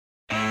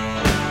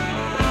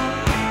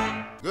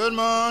Good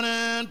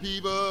morning,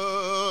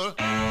 people.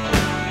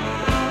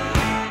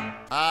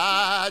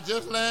 I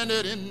just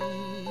landed in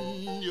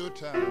your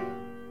town.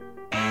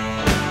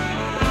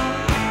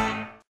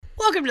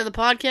 Welcome to the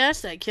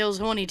podcast that kills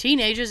horny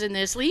teenagers in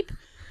their sleep.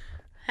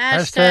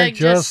 Hashtag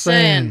just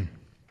saying.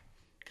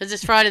 Because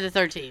it's Friday the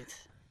 13th.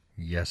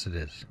 Yes, it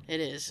is.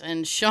 It is.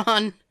 And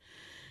Sean,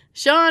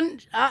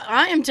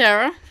 I am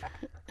Tara.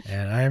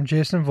 And I am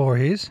Jason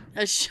Voorhees.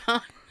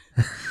 Sean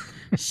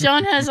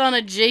has on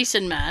a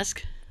Jason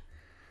mask.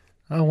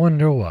 I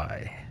wonder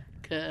why.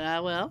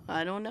 Well,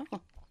 I don't know.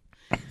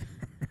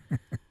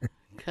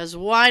 Because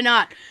why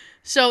not?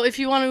 So if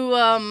you want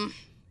to,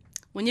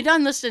 when you're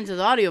done listening to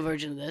the audio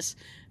version of this,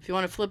 if you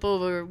want to flip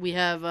over, we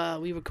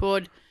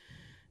record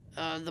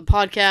the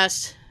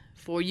podcast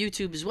for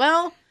YouTube as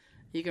well.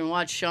 You can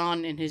watch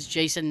Sean in his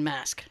Jason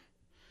mask.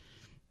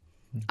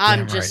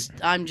 I'm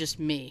just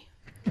me.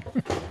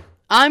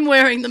 I'm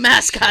wearing the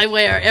mask I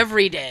wear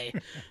every day.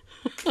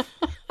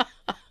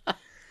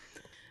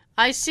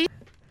 I see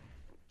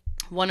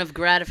one of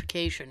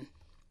gratification.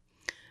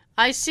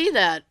 I see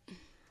that.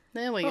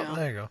 There we go.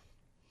 There you go.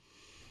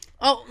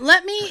 Oh,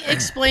 let me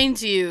explain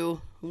to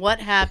you what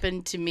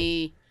happened to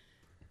me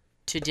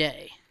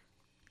today.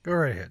 Go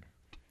right ahead.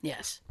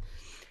 Yes.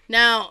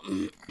 Now,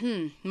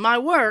 my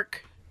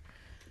work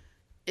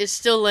is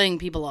still laying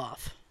people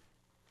off.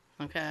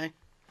 Okay?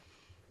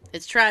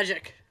 It's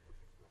tragic.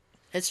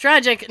 It's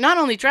tragic. Not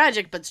only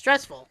tragic, but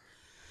stressful.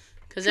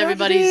 Because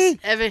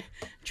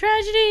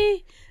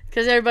tragedy!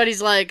 Because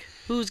everybody's like,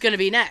 who's going to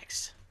be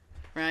next?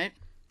 Right?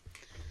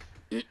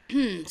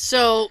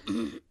 So,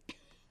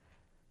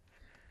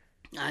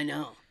 I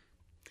know.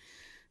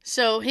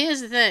 So, here's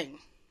the thing.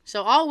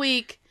 So, all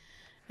week,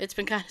 it's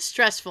been kind of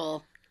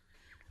stressful.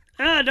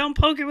 Don't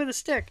poke it with a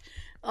stick.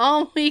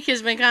 All week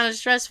has been kind of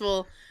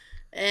stressful.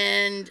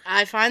 And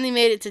I finally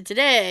made it to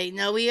today.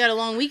 Now, we got a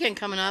long weekend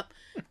coming up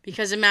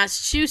because in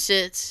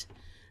Massachusetts,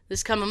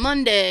 this coming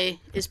Monday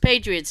is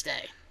Patriots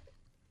Day.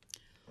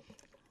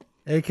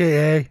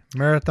 AKA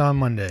Marathon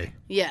Monday.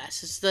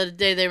 Yes, it's the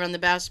day they run the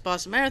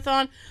Boston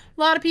Marathon. A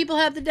lot of people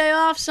have the day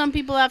off. Some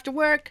people have to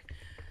work.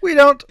 We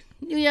don't.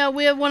 Yeah,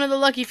 we have one of the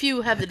lucky few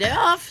who have the day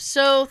off,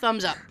 so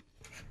thumbs up.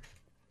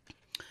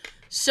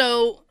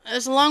 So,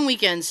 it's a long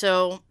weekend,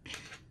 so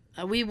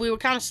we were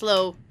kind of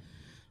slow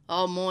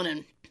all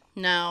morning.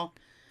 Now,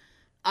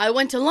 I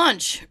went to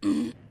lunch.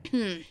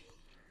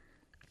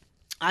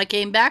 I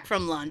came back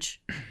from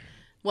lunch.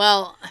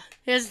 Well,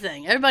 here's the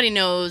thing. Everybody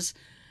knows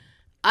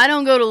I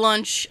don't go to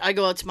lunch. I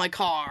go out to my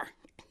car.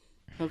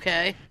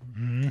 Okay?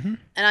 Mm-hmm.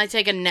 And I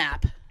take a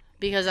nap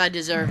because I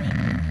deserve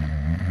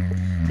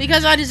it.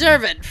 Because I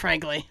deserve it,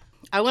 frankly.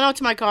 I went out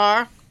to my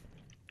car.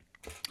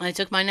 And I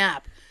took my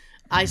nap.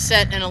 I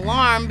set an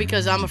alarm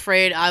because I'm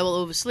afraid I will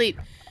oversleep.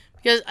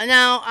 Because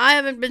now I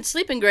haven't been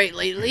sleeping great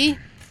lately.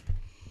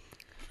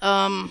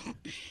 Because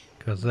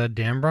of that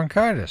damn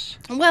bronchitis.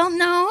 Well,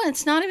 no,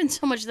 it's not even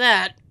so much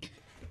that.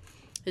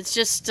 It's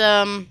just,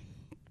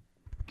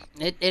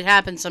 it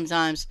happens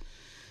sometimes.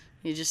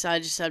 I just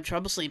have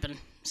trouble sleeping.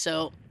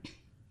 So,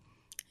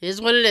 here's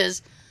what it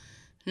is.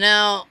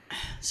 Now,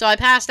 so I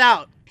passed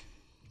out.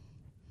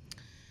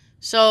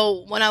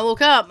 So, when I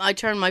woke up, I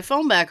turned my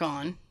phone back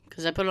on,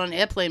 because I put it on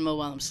airplane mode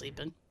while I'm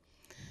sleeping.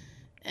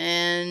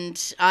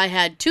 And I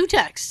had 2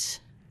 texts,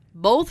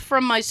 both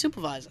from my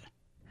supervisor.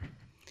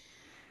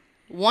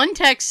 One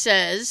text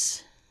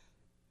says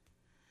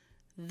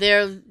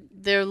they're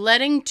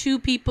letting 2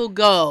 people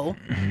go,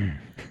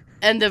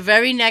 and the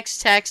very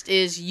next text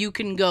is you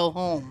can go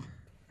home.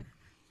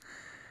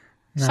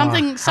 Now,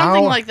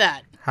 Something like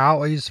that. How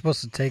are you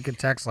supposed to take a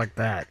text like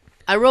that?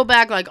 I wrote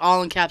back like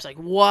all in caps, like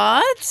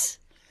what?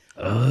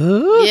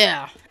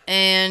 Yeah,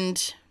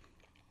 and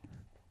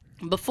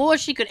before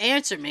she could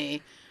answer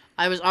me,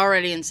 I was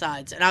already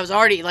inside, and I was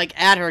already like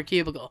at her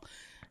cubicle,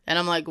 and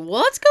I'm like,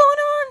 what's going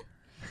on?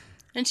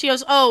 And she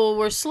goes, oh, well,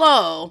 we're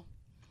slow,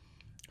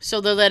 so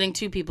they're letting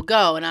 2 people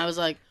go. And I was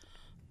like,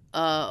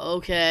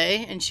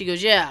 okay. And she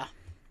goes, yeah.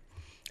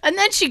 And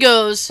then she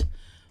goes,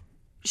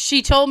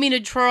 she told me to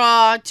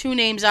draw 2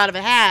 names out of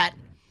a hat.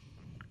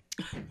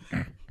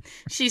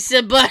 She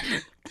said, but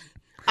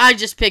I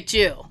just picked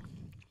you.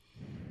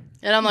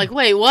 And I'm like,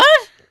 wait,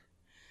 what?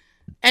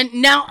 And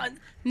now,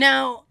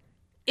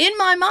 in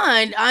my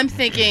mind, I'm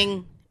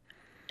thinking,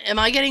 am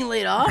I getting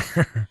laid off?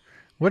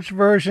 Which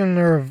version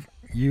of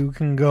you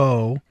can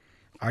go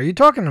are you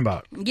talking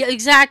about? Yeah,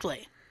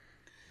 exactly.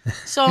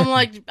 So I'm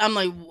like,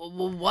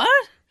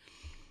 what?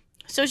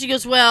 So she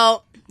goes,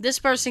 well, this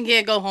person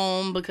can't go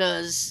home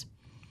because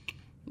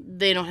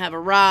they don't have a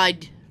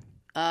ride.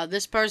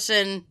 This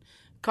person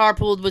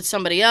carpooled with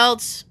somebody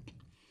else,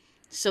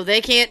 so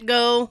they can't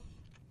go.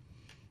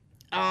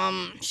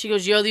 She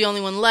goes, you're the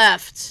only one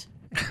left.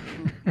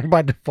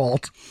 By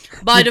default.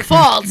 By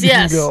default,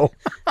 yes. Go.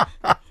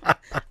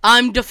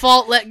 I'm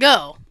default let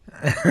go.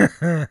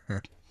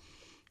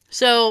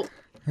 So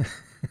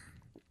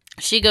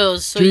she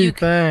goes,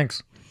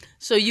 thanks.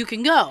 So you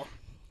can go.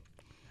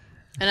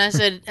 And I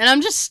said, and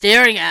I'm just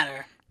staring at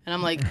her. And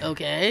I'm like,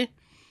 okay.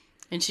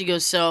 And she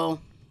goes, so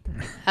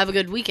Have a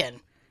good weekend.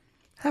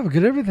 Have a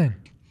good everything.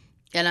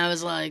 And I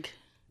was like,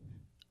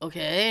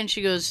 okay. And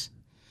she goes,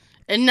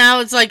 and now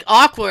it's like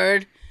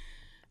awkward.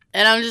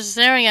 And I'm just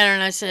staring at her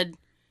and I said,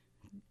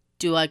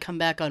 do I come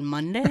back on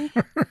Monday?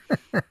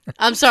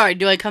 I'm sorry,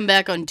 do I come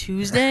back on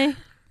Tuesday?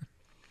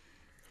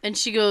 And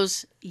she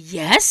goes,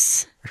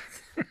 yes?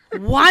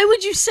 Why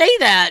would you say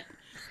that?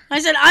 I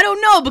said, I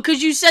don't know,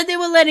 because you said they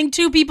were letting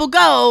 2 people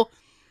go.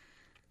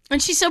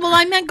 And she said, well,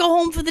 I meant go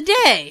home for the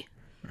day.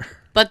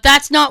 But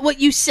that's not what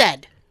you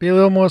said. Be a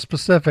little more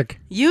specific.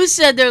 You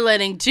said they're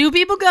letting 2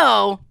 people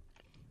go.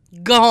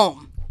 Go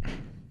home.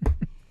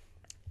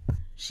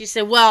 She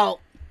said, well,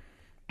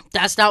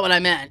 that's not what I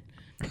meant.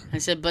 I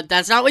said, but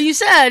that's not what you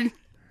said.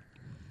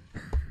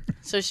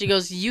 So she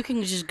goes, you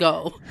can just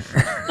go.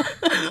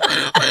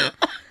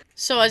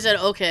 So I said,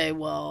 okay,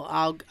 well,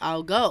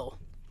 I'll go.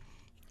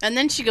 And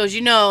then she goes,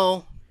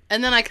 and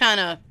then I kind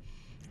of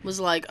was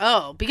like,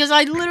 oh, because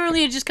I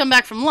literally had just come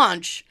back from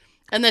lunch,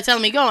 and they're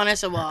telling me go, and I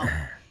said, well,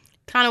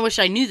 kind of wish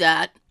I knew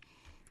that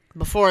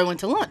before I went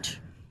to lunch.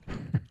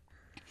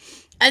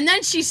 And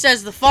then she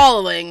says the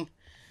following,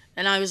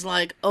 and I was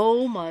like,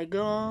 oh my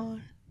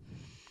God.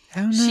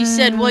 Oh, no. She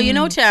said,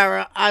 well,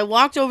 Tara, I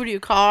walked over to your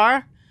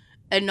car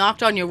and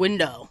knocked on your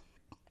window.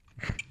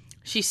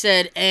 She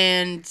said,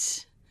 and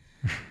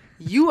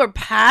you were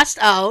passed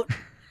out.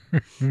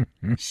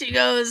 She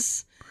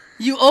goes,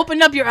 you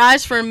opened up your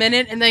eyes for a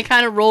minute and they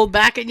kind of rolled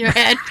back in your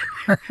head.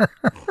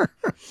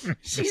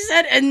 She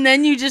said, and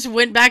then you just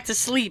went back to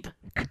sleep.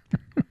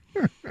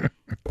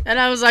 And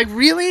I was like,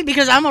 really?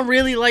 Because I'm a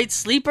really light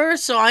sleeper,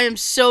 so I am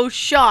so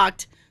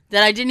shocked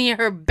that I didn't hear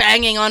her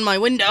banging on my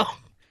window.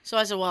 So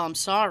I said, well, I'm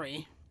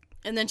sorry.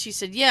 And then she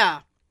said,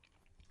 yeah.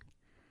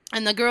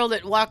 And the girl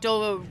that walked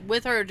over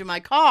with her to my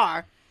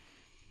car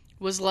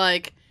was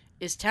like,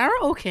 is Tara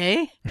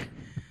okay?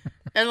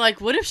 And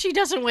like, what if she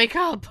doesn't wake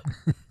up?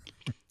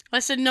 I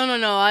said, no.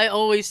 I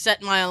always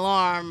set my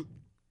alarm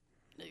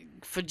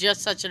for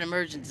just such an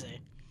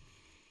emergency.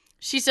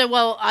 She said,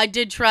 well, I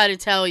did try to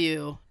tell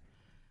you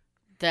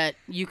that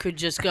you could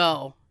just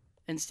go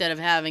instead of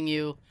having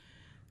you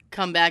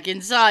come back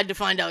inside to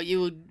find out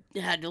you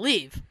had to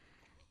leave.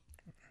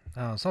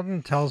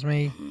 Something tells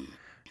me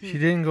she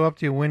didn't go up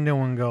to your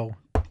window and go.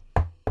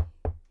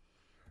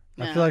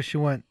 I feel like she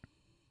went.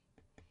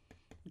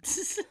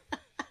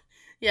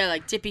 Yeah,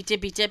 like tippy,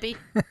 tippy, tippy.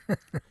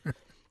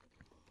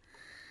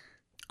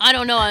 I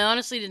don't know. I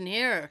honestly didn't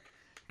hear her.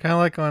 Kind of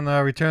like on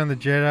Return of the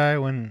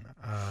Jedi when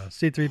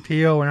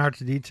C-3PO and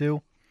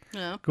R2-D2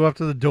 go up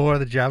to the door of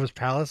the Jabba's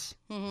palace.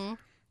 Mm-hmm.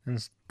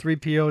 And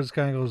 3PO just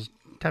kind of goes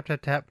tap,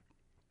 tap, tap.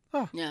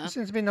 Oh, there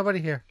seems to be nobody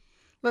here.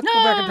 Let's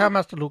go back and tell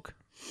Master Luke.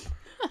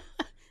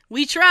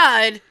 We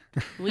tried.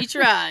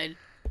 I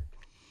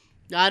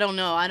don't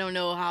know. I don't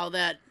know how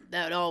that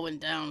all went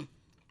down.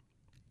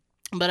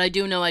 But I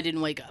do know I didn't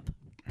wake up.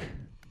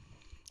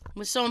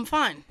 So I'm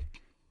fine.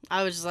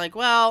 I was just like,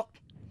 well,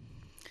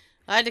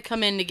 I had to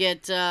come in to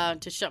get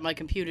to shut my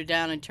computer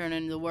down and turn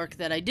in the work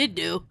that I did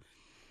do.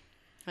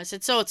 I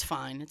said, so it's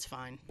fine.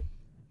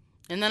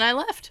 And then I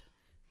left.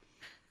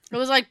 It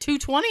was like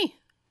 2:20. I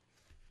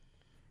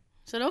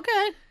said,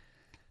 okay.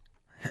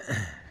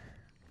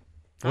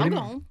 I'll go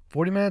home.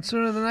 40 minutes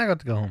sooner than I got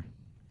to go home.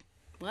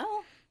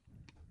 Well.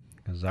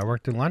 Because I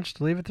worked at lunch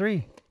to leave at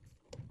 3.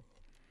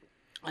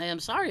 I am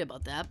sorry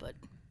about that, but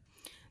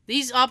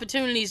these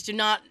opportunities do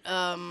not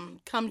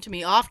come to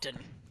me often.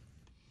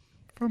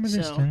 From a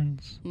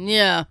distance.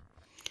 Yeah.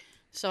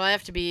 So I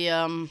have to be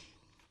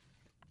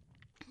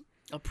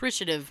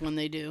appreciative when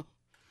they do.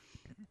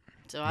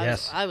 So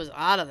I was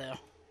out of there.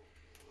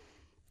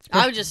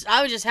 I was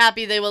just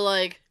happy they were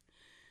like,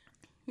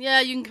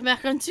 yeah, you can come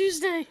back on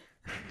Tuesday.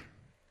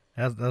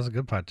 That was a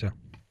good part too.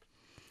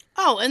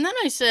 Oh, and then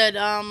I said,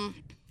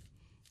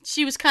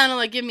 she was kind of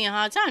like giving me a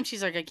hard time.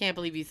 She's like, I can't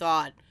believe you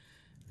thought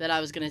that I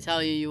was going to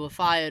tell you were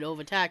fired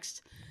over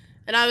text.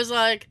 And I was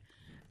like,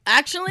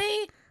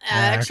 actually,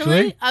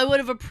 I would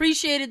have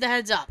appreciated the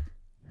heads up.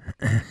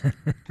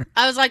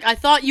 I was like, I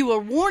thought you were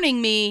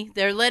warning me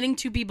they're letting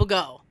 2 people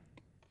go.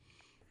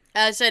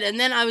 And I said, and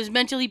then I was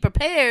mentally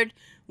prepared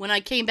when I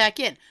came back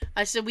in.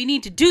 I said, we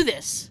need to do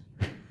this.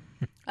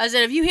 I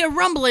said, if you hear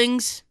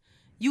rumblings,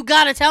 you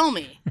got to tell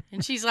me.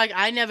 And she's like,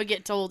 I never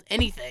get told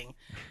anything.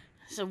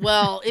 I said,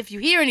 well, if you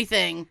hear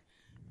anything,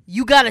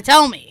 you got to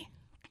tell me.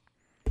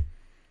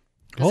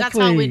 Because that's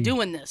how we're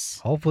doing this.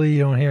 Hopefully you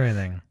don't hear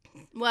anything.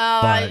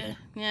 Well,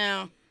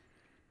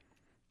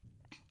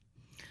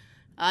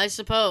 I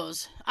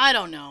suppose. I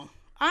don't know.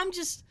 I'm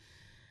just...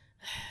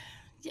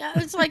 Yeah,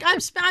 it's like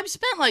I've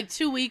spent like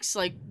 2 weeks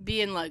like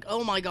being like,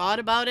 oh my God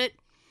about it.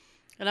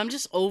 And I'm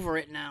just over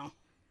it now.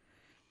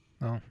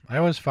 Well, I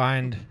always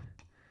find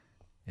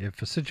if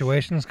a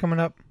situation's coming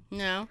up,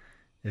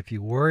 if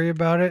you worry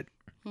about it,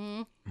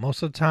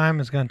 most of the time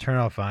it's going to turn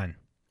out fine.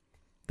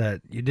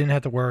 That you didn't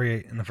have to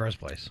worry in the first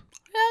place.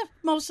 Yeah,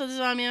 most of the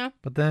time, yeah.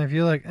 But then if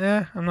you're like,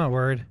 I'm not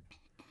worried.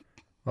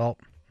 Well,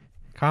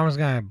 karma's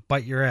going to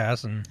bite your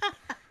ass and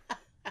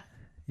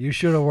you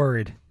should have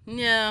worried.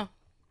 Yeah.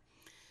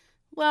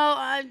 Well,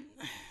 I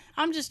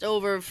I'm just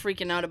over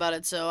freaking out about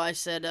it. So I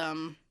said,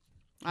 I'm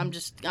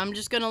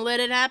just gonna let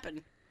it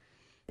happen.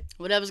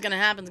 Whatever's gonna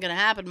happen is gonna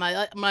happen.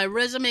 My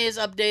resume is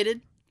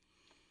updated,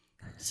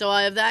 so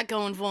I have that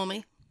going for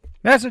me.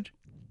 Message.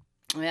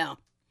 Yeah.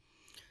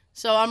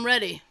 So I'm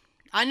ready.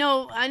 I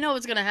know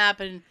it's gonna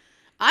happen.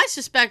 I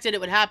suspected it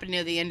would happen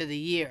near the end of the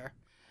year.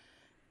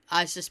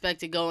 I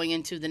suspected going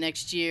into the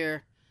next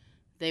year,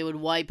 they would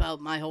wipe out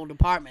my whole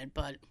department.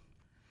 But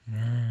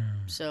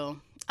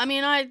so I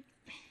mean, I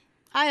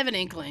have an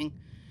inkling.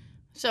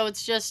 So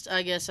it's just,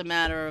 I guess, a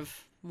matter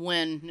of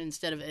when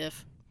instead of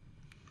if.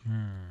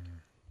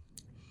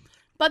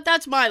 But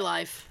that's my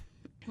life.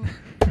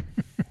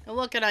 And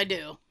what can I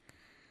do?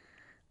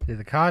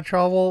 Either car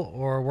trouble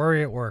or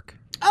worry at work.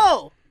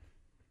 Oh!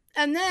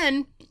 And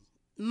then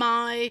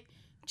my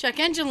check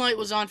engine light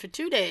was on for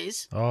 2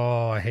 days.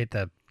 Oh, I hate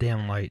that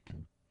damn light.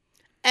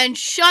 And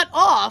shut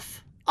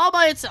off all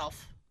by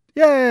itself.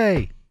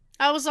 Yay!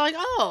 I was like,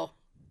 oh.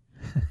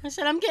 I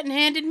said, I'm getting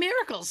handed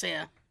miracles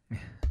here.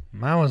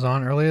 Mine was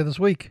on earlier this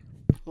week.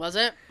 Was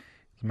it?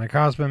 So my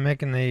car's been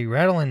making a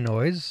rattling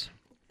noise.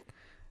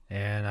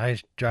 And I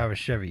drive a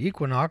Chevy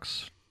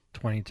Equinox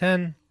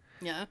 2010.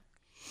 Yeah.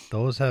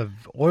 Those have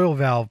oil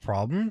valve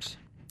problems.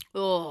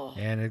 Oh.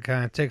 And it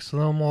kind of takes a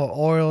little more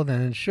oil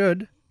than it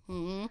should.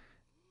 Mm-hmm.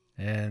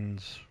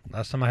 And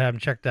last time I had them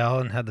checked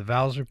out and had the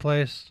valves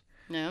replaced,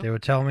 No. they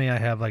would tell me I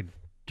have like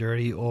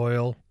dirty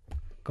oil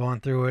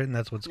going through it, and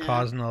that's what's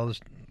causing all this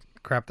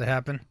crap to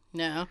happen.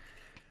 No.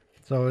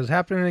 So it was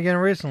happening again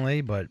recently,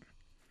 but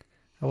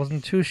I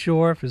wasn't too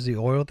sure if it's the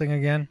oil thing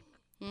again.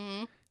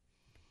 Mm-hmm.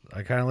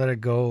 I kind of let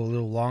it go a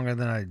little longer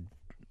than I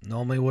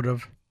normally would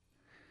have.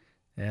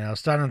 And I was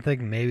starting to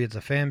think maybe it's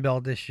a fan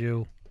belt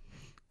issue.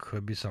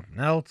 Could be something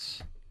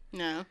else.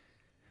 No.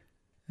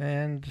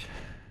 And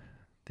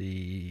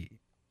the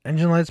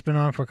engine light's been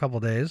on for a couple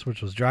days,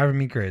 which was driving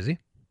me crazy.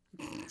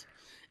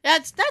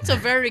 That's a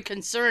very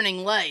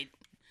concerning light.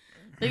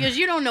 Because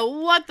you don't know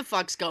what the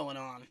fuck's going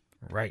on.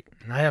 Right.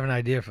 And I have an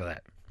idea for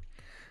that.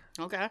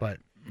 Okay. But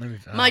let me,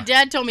 My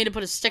dad told me to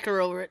put a sticker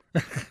over it.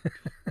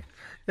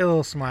 a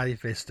little smiley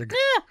face sticker.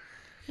 Yeah.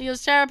 He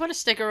goes, Tara, put a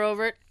sticker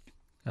over it.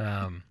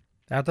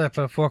 After I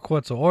put 4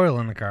 quarts of oil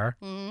in the car,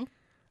 Mm-hmm.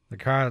 the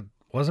car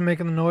wasn't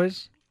making the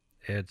noise.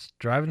 It's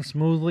driving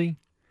smoothly.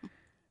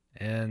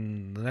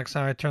 And the next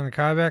time I turned the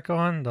car back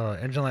on, the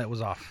engine light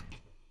was off.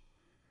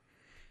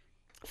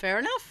 Fair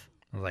enough.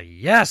 I was like,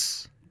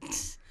 yes!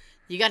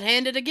 You got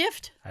handed a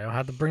gift? I don't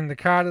have to bring the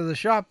car to the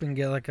shop and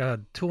get like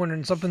a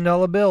 $200-something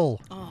bill.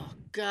 Oh,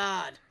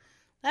 God.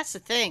 That's the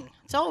thing.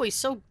 It's always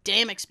so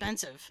damn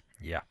expensive.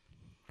 Yeah.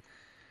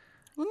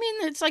 I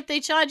mean, it's like they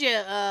charge you,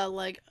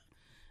 like,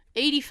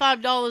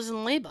 $85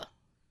 in labor.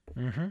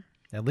 Mm-hmm.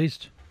 At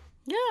least.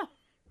 Yeah.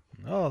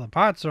 Oh, the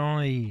pots are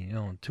only,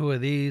 2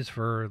 of these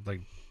for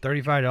like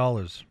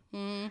 $35.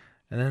 Mm-hmm.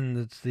 And then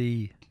it's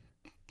the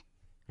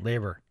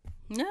labor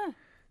Yeah.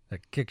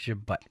 that kicks your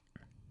butt.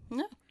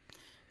 Yeah.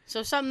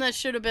 So something that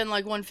should have been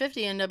like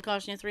 $150 ended up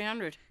costing you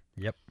 $300.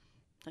 Yep.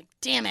 Like,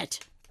 damn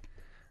it.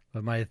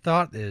 But my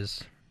thought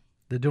is,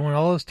 they're doing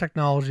all this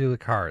technology with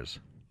cars.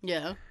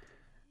 Yeah.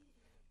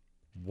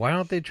 Why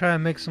don't they try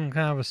and make some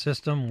kind of a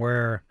system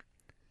where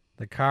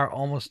the car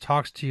almost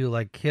talks to you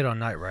like Kid on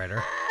Knight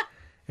Rider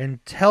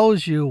and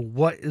tells you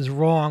what is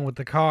wrong with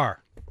the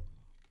car?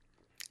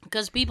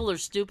 Because people are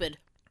stupid.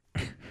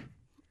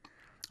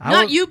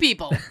 Not you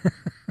people.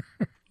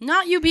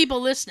 Not you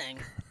people listening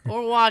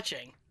or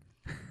watching.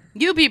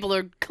 You people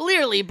are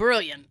clearly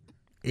brilliant.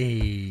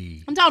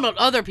 Hey. I'm talking about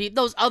other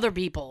people. Those other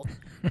people.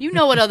 You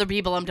know what other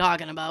people I'm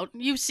talking about.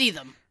 You see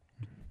them.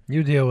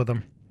 You deal with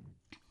them.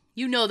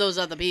 You know those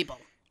other people.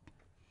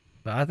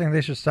 But I think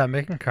they should start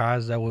making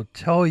cars that will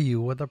tell you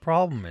what the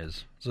problem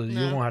is. So you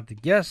won't have to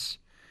guess.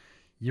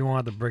 You won't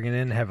have to bring it in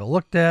and have it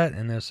looked at.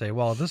 And they'll say,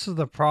 well, this is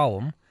the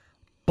problem.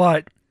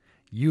 But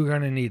you're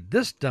going to need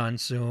this done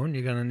soon.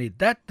 You're going to need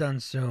that done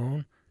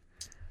soon.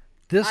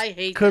 This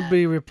could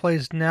be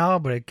replaced now,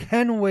 but it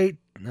can wait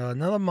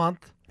another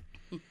month.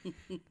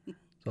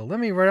 So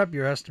let me write up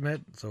your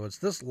estimate. So it's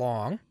this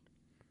long.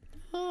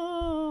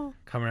 Oh.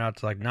 Coming out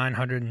to like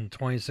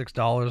 $926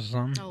 or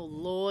something. Oh,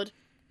 Lord.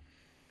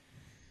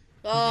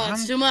 Oh,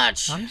 it's too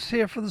much. I'm just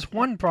here for this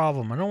one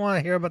problem. I don't want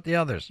to hear about the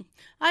others.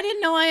 I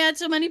didn't know I had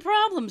so many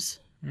problems.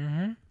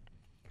 Mm-hmm.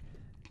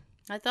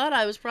 I thought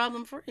I was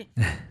problem-free.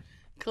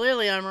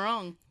 Clearly, I'm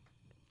wrong.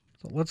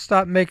 So let's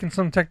stop making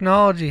some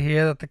technology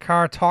here that the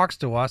car talks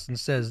to us and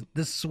says,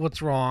 this is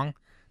what's wrong,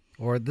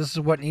 or this is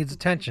what needs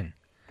attention.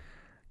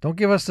 Don't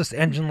give us this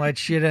engine light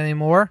shit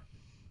anymore.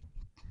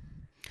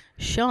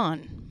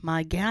 Sean,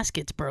 my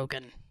gasket's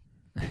broken.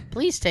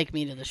 Please take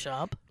me to the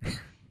shop.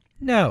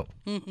 No.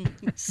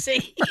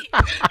 See?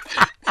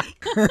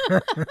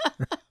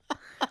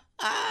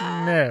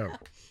 No.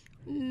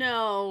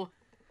 No.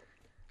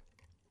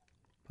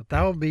 But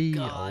that would be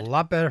a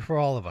lot better for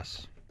all of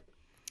us.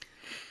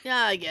 Yeah,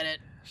 I get it.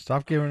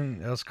 Stop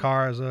giving us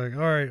cars like,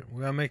 all right,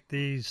 we're going to make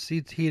these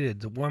seats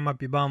heated to warm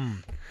up your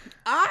bum.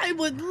 I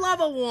would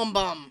love a warm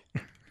bum.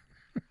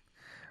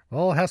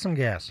 Well, have some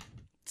gas.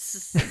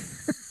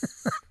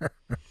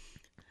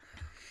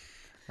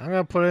 I'm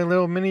going to put a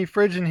little mini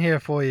fridge in here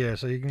for you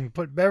so you can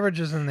put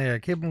beverages in there.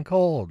 Keep them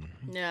cold.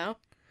 Yeah.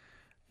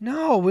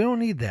 No, we don't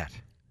need that.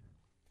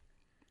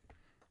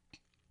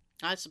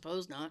 I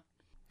suppose not.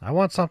 I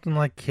want something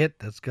like Kit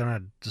that's going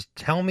to just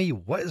tell me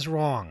what is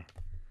wrong.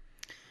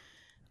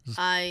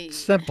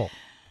 Simple.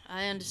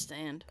 I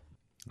understand.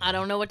 I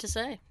don't know what to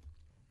say.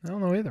 I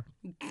don't know either.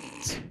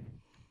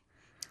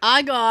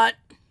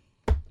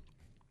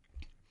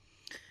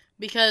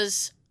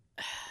 Because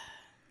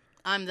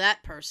I'm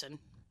that person.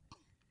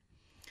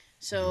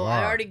 So You I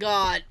are. already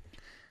got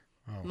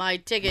my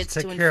tickets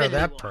Let's to take care Infinity of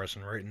that War.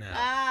 person right now.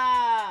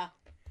 I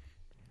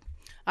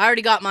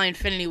already got my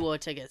Infinity War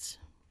tickets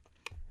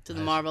to the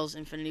Nice. Marvel's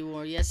Infinity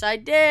War. Yes, I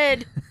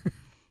did.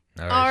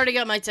 Nice. I already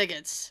got my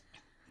tickets.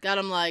 Got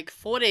them like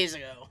 4 days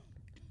ago.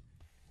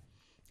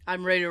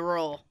 I'm ready to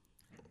roll.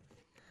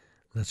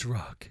 Let's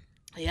rock.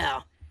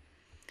 Yeah.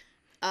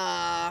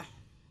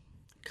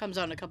 Comes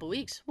out in a couple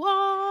weeks.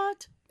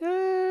 What?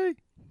 Yay!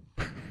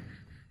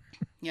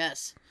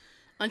 Yes.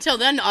 Until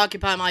then, to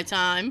occupy my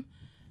time.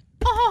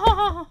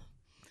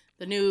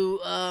 The new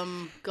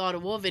God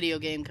of War video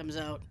game comes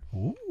out.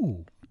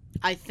 Ooh.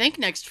 I think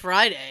next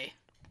Friday.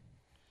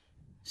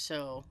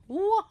 So,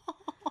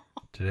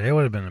 Today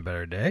would have been a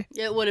better day.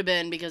 it would have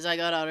been because I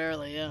got out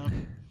early, yeah.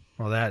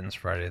 Well, that and it's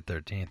Friday the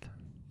 13th.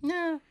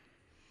 Yeah.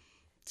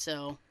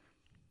 So,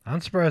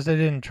 I'm surprised they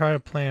didn't try to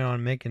plan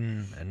on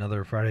making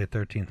another Friday the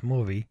 13th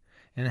movie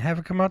and have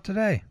it come out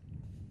today.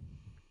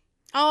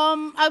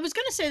 I was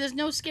gonna say there's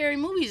no scary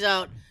movies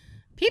out.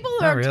 People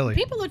Not are really.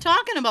 people are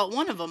talking about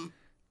one of them.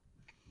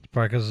 It's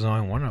probably because there's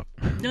only one up.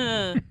 I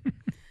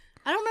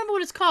don't remember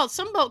what it's called.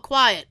 Something about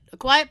quiet. A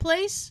Quiet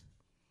Place?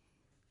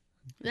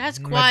 That's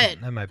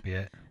quiet. That might be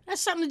it.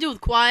 That's something to do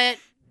with quiet.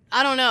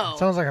 I don't know.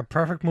 Sounds like a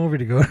perfect movie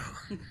to go to.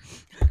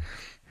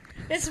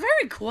 It's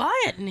very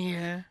quiet in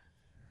here.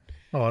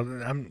 Oh,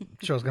 I'm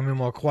sure it's going to be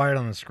more quiet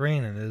on the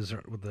screen than it is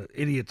with the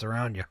idiots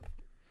around you.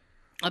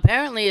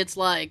 Apparently, it's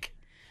like,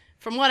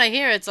 from what I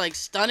hear, it's like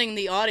stunning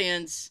the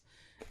audience,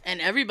 and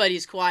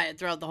everybody's quiet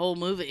throughout the whole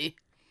movie.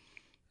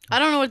 I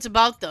don't know what it's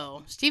about,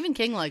 though. Stephen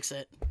King likes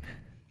it.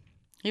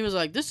 He was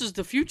like, this is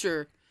the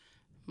future.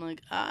 I'm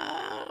like,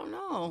 I don't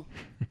know.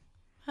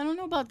 I don't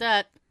know about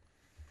that.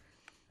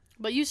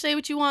 But you say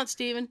what you want,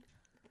 Stephen.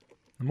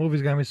 The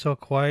movie's going to be so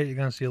quiet, you're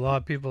going to see a lot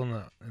of people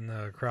in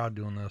the crowd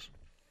doing this.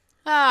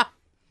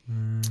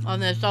 On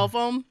their cell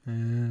phone?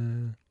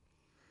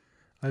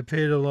 I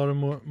paid a lot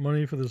of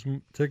money for this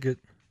ticket.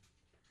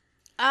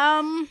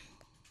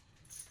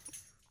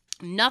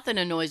 Nothing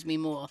annoys me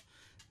more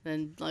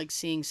than, like,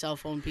 seeing cell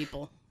phone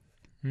people.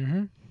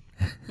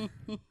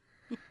 Mm-hmm.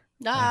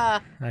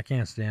 Ah, I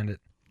can't stand it.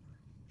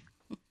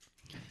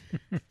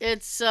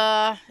 it's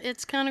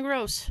kind of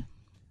gross.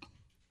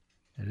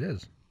 It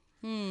is.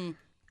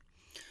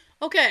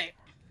 Okay.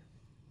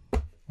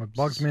 What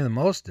bugs me the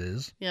most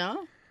is, Yeah?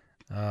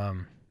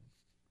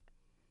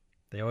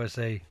 they always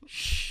say,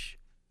 shh,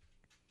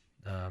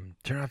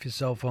 turn off your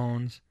cell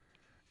phones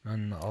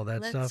and all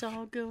that Let's stuff.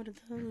 all go to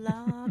the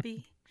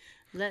lobby.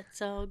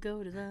 Let's all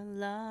go to the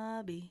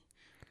lobby.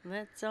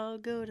 Let's all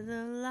go to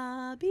the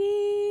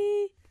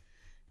lobby.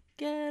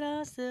 Get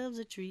ourselves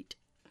a treat.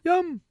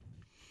 Yum!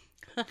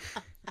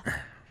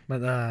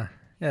 But, yeah,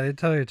 they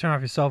tell you to turn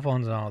off your cell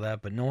phones and all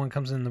that, but no one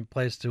comes in the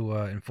place to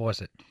enforce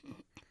it.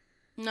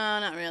 No,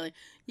 not really.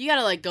 You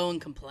gotta, like, go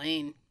and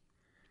complain.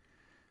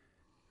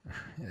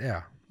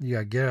 Yeah, you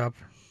gotta get up.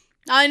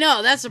 I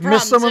know, that's the problem,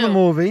 Miss some of the too.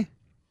 movie.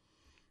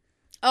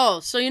 Oh,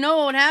 so you know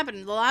what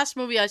happened? The last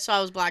movie I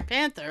saw was Black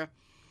Panther.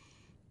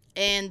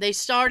 And they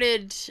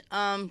started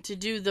to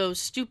do those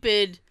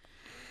stupid...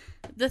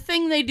 The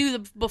thing they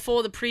do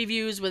before the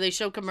previews where they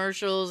show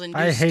commercials and do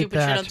I hate stupid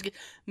that. shit on the...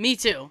 Me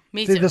too.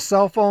 Me See, too. the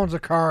cell phones are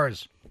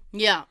cars.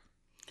 Yeah.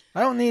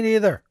 I don't need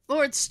either.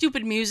 Or it's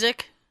stupid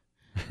music.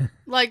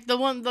 Like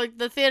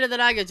the theater that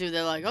I go to,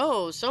 they're like,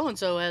 oh,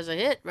 so-and-so has a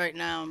hit right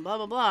now, and blah,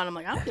 blah, blah. And I'm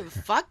like, I don't give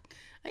a fuck.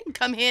 I can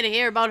come here to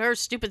hear about her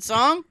stupid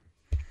song.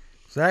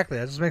 Exactly.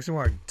 That just makes me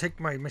want to take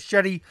my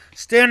machete,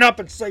 stand up,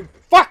 and say,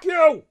 fuck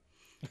you!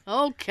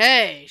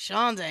 Okay,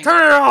 Sean's angry.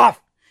 Turn it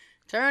off!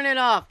 Turn it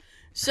off.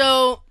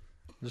 So,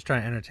 Just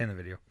trying to entertain the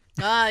video.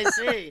 I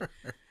see.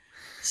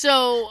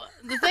 So,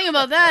 the thing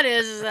about that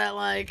is that,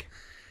 like,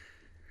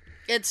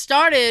 it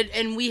started,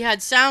 and we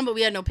had sound, but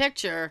we had no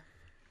picture.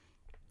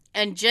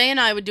 And Jay and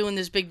I were doing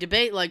this big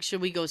debate, like, should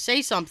we go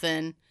say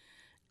something?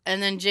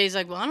 And then Jay's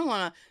like, well, I don't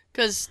want to,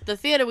 because the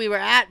theater we were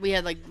at, we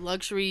had, like,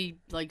 luxury,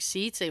 like,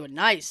 seats. They were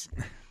nice.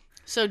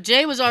 So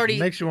Jay was already...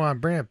 Makes you want to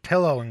bring a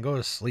pillow and go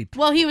to sleep.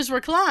 Well, he was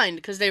reclined,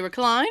 because they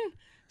recline.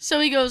 So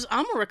he goes,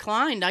 I'm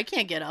reclined. I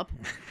can't get up.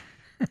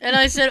 And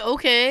I said,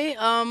 okay,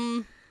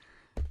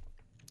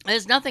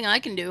 there's nothing I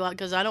can do,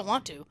 because I don't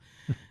want to.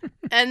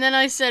 And then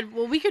I said,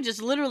 well, we could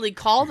just literally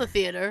call the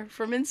theater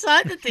from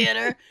inside the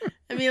theater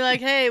and be like,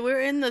 hey,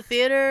 we're in the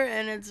theater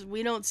and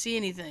we don't see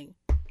anything.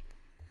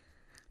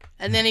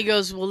 And then he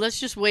goes, well, let's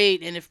just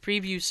wait. And if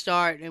previews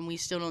start and we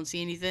still don't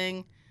see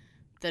anything,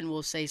 then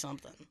we'll say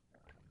something.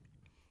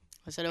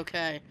 I said,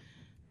 okay.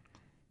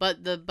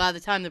 But by the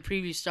time the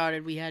preview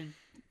started, we had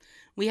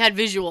We had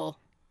visual.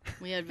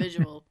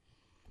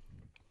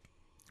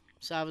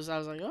 So I was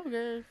like,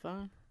 okay,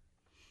 fine.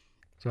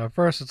 So at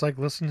first, it's like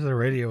listening to the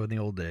radio in the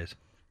old days.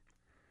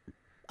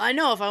 I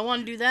know. If I want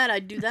to do that,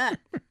 I'd do that.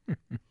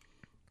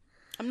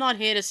 I'm not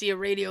here to see a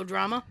radio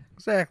drama.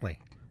 Exactly.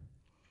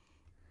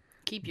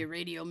 Keep your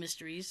radio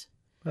mysteries.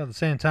 But at the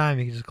same time,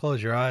 you can just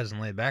close your eyes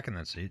and lay back in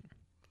that seat.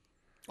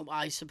 Well,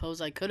 I suppose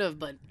I could have,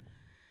 but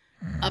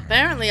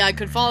apparently I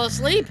could fall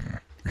asleep.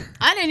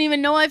 I didn't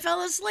even know I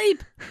fell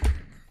asleep.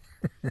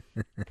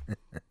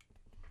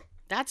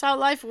 That's how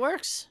life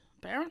works,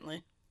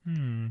 apparently.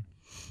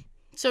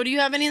 So do you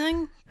have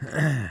anything?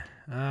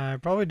 I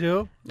probably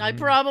do. I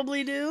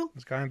probably do.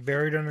 It's kind of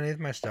buried underneath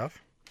my stuff.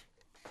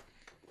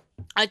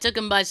 I took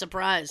him by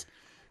surprise.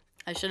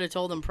 I should have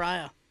told him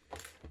prior.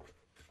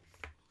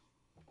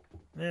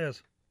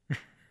 Yes.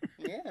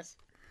 Yes.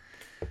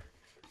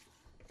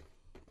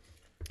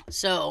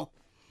 So,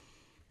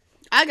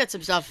 I got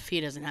some stuff if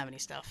he doesn't have any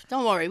stuff.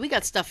 Don't worry, we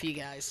got stuff for you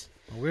guys.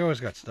 Well, we always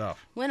got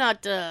stuff. We're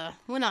not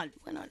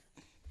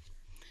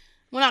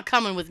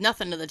coming with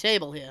nothing to the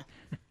table here.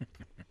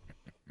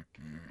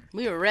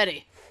 We were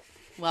ready.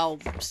 Well,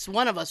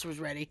 one of us was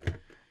ready.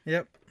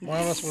 Yep.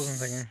 One of us wasn't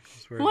thinking.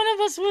 One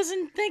of us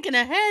wasn't thinking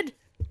ahead.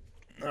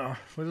 No,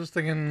 we're just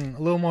thinking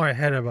a little more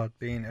ahead about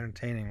being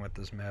entertaining with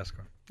this mask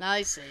on.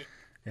 I see.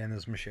 And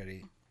this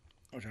machete,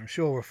 which I'm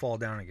sure will fall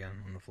down again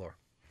on the floor.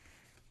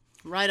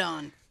 Right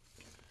on.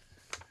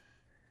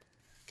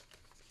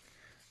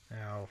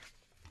 Now,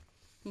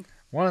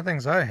 one of the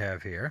things I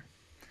have here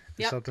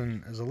is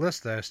a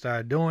list that I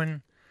started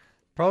doing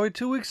probably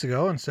 2 weeks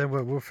ago and said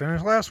we'll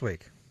finish last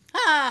week.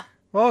 Ah!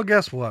 Well,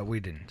 guess what? We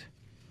didn't.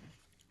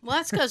 Well,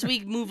 that's because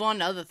we move on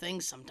to other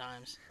things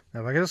sometimes.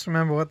 Now, if I can just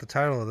remember what the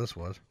title of this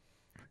was.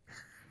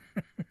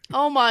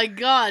 Oh my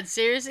God!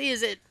 Seriously,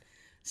 is it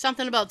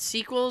something about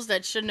sequels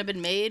that shouldn't have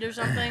been made or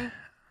something?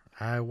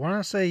 I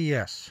want to say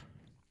yes.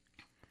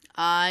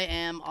 I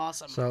am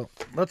awesome. So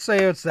let's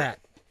say it's that.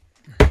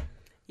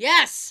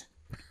 Yes,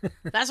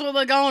 that's what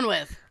we're going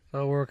with.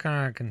 So we're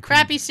kind of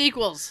crappy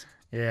sequels.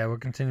 Yeah, we'll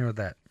continue with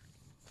that.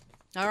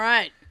 All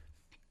right.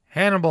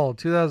 Hannibal,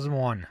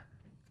 2001.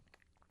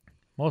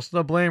 Most of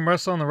the blame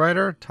rests on the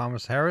writer,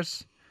 Thomas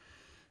Harris,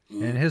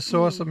 and his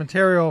source of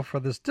material for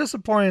this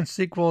disappointing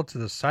sequel to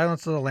The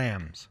Silence of the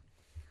Lambs.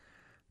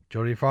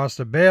 Jodie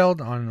Foster bailed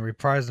on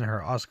reprising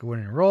her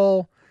Oscar-winning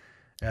role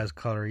as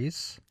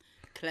Clarice.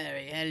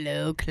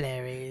 Hello,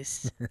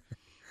 Clarice.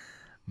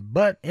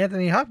 But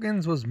Anthony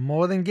Hopkins was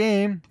more than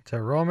game to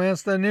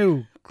romance the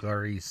new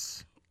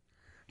Clarice,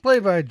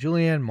 played by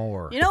Julianne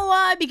Moore. You know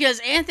why? Because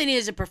Anthony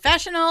is a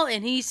professional,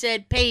 and he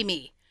said, pay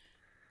me.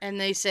 And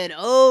they said,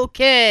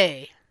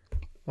 okay.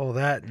 Oh,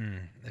 that,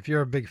 and if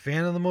you're a big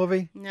fan of the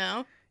movie,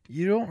 no,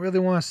 you don't really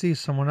want to see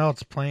someone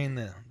else playing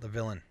the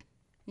villain.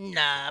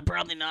 Nah,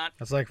 probably not.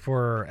 That's like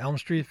for Elm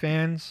Street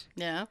fans.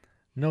 Yeah.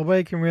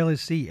 Nobody can really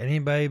see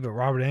anybody but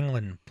Robert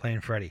Englund playing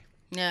Freddy.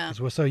 Yeah.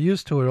 Because we're so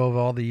used to it over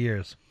all the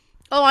years.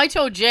 Oh, I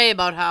told Jay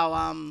about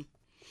how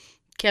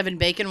Kevin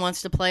Bacon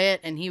wants to play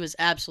it, and he was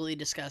absolutely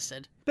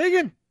disgusted.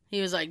 Bacon?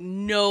 He was like,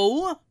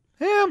 no.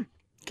 Ham?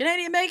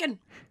 Canadian bacon.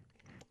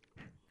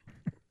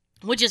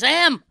 Which is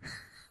ham.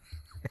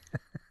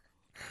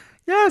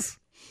 Yes.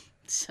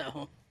 So,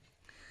 all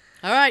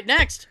right,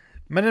 next.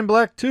 Men in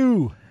Black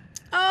 2.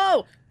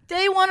 Oh,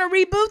 they want to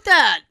reboot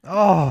that.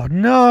 Oh,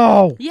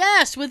 no.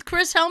 Yes, with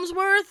Chris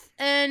Hemsworth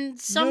and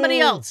somebody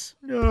else.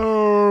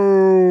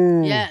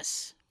 No.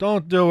 Yes.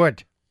 Don't do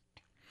it.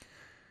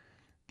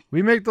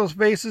 We make those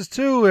faces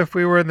too if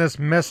we were in this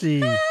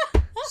messy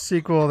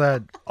sequel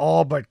that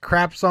all but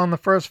craps on the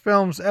first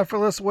film's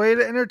effortless way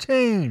to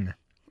entertain.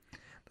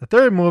 The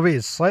third movie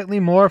is slightly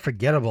more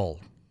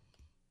forgettable.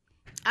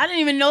 I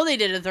didn't even know they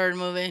did a third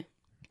movie.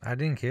 I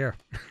didn't care.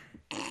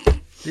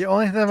 The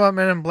only thing about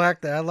Men in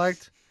Black that I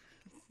liked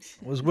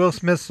was Will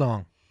Smith's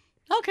song.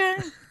 Okay.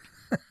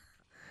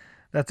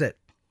 That's it.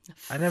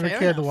 I never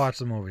cared to watch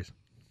the movies.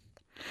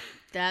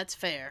 That's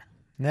fair.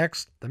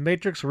 Next, The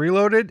Matrix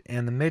Reloaded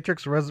and The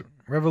Matrix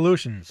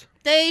Revolutions.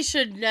 They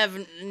should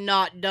have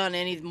not done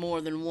any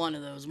more than one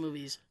of those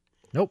movies.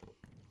 Nope.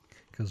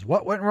 Because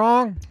what went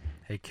wrong?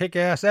 A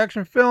kick-ass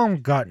action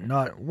film got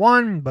not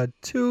one, but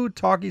two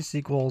talky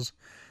sequels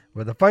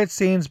where the fight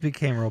scenes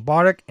became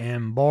robotic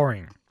and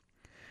boring.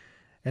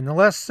 And the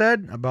less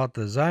said about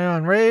the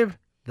Zion rave,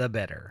 the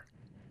better.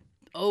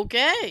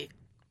 Okay.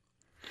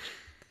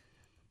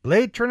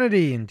 Blade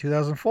Trinity in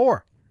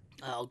 2004.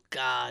 Oh,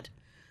 God.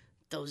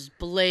 Those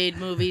Blade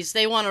movies.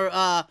 They want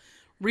to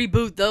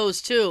reboot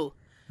those, too.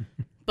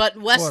 But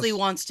Wesley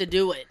wants to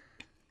do it.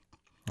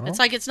 Oh? It's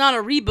like it's not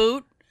a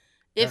reboot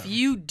if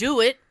you do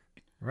it.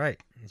 Right.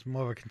 It's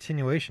more of a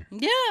continuation.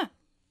 Yeah.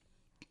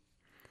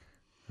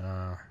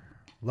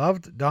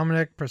 Loved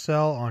Dominic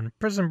Purcell on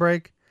Prison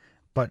Break,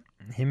 but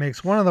he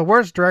makes one of the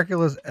worst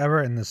Draculas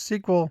ever in the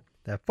sequel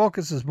that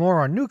focuses more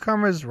on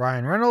newcomers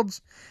Ryan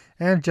Reynolds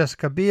and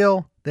Jessica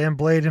Biel than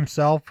Blade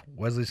himself,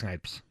 Wesley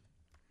Snipes.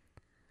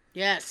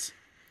 Yes.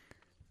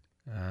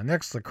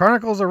 Next, The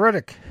Chronicles of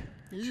Riddick,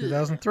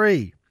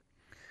 2003.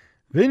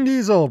 Vin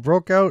Diesel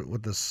broke out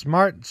with the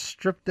smart,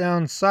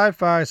 stripped-down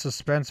sci-fi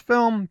suspense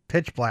film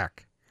Pitch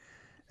Black.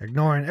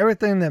 Ignoring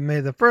everything that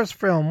made the first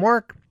film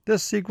work,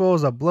 this sequel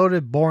is a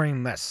bloated,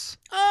 boring mess.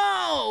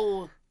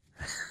 Oh!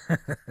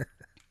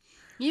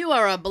 You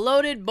are a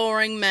bloated,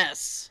 boring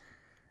mess.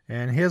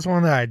 And here's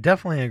one that I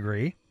definitely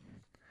agree.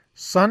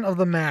 Son of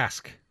the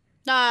Mask.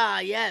 Ah,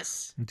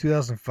 yes. In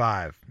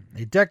 2005.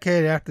 A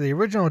decade after the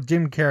original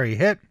Jim Carrey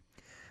hit,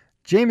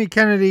 Jamie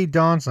Kennedy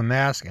dons a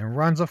mask and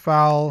runs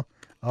afoul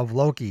of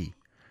Loki.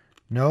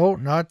 No,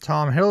 not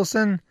Tom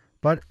Hiddleston,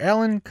 but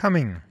Alan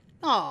Cumming.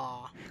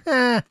 Aw.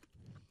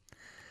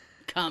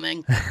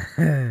 Cumming.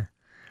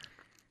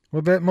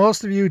 We'll bet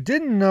most of you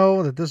didn't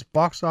know that this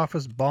box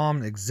office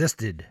bomb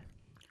existed.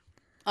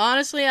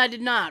 Honestly, I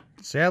did not.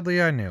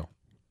 Sadly, I knew.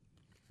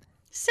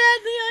 Sadly,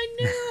 I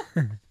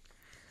knew.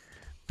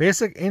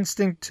 Basic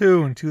Instinct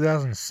 2 in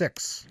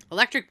 2006.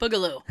 Electric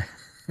Boogaloo.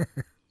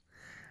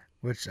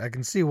 Which I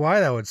can see why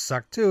that would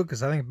suck too,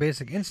 because I think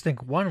Basic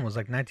Instinct 1 was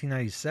like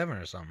 1997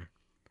 or something.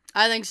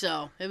 I think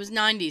so. It was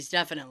 90s,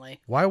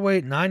 definitely. Why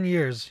wait 9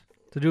 years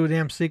to do a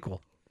damn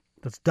sequel?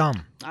 That's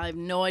dumb. I have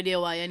no idea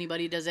why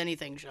anybody does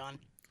anything, Sean.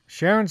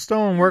 Sharon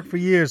Stone worked for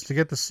years to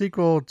get the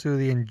sequel to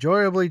the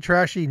enjoyably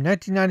trashy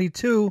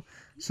 1992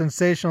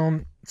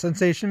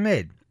 sensation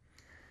made.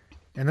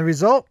 And the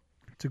result,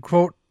 to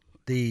quote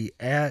the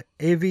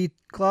AV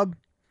Club,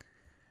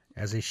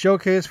 as a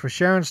showcase for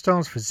Sharon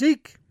Stone's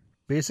physique,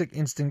 Basic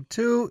Instinct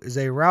 2 is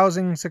a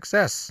rousing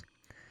success.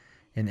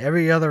 In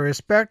every other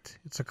respect,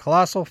 it's a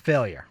colossal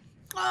failure.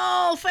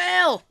 Oh,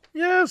 fail!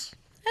 Yes.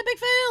 Epic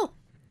fail!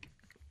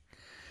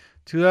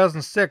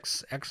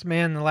 2006,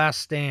 X-Men The Last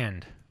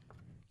Stand.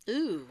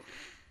 Ooh.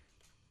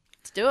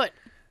 Let's do it.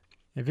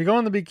 If you're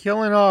going to be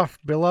killing off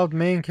beloved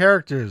main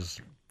characters,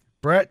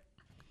 Brett,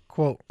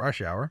 quote,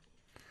 Rush Hour,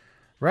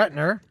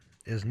 Ratner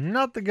is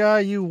not the guy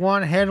you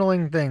want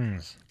handling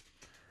things.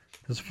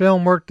 This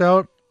film worked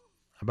out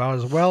about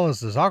as well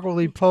as is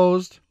awkwardly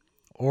posed,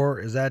 or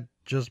is that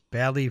just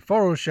badly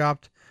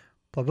photoshopped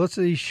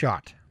publicity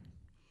shot?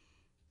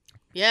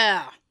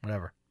 Yeah.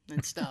 Whatever.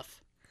 And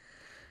stuff.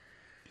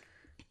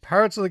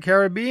 Pirates of the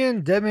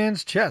Caribbean, Dead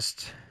Man's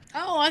Chest.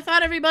 Oh, I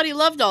thought everybody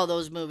loved all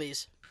those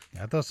movies.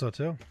 I thought so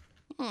too.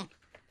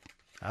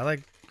 I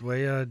like the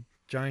way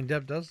Johnny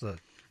Depp does that.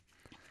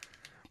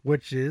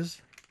 Which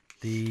is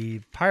the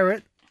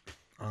pirate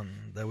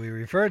that we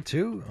referred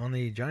to on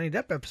the Johnny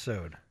Depp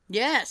episode.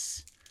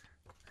 Yes.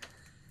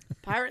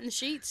 Pirate in the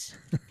Sheets.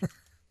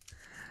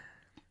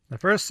 The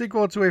first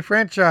sequel to a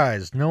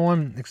franchise no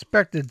one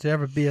expected to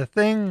ever be a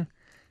thing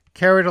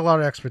carried a lot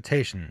of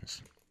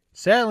expectations.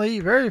 Sadly,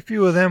 very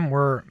few of them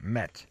were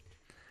met.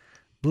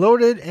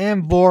 Bloated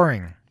and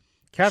boring.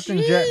 Captain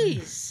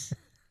Jack's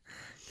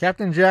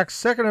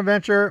second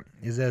adventure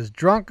is as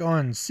drunk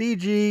on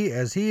CG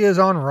as he is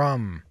on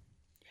rum.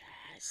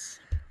 Yes.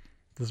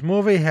 This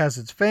movie has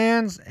its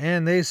fans,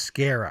 and they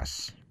scare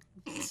us.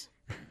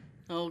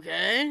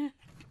 Okay.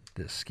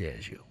 This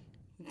scares you.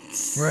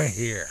 Right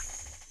here.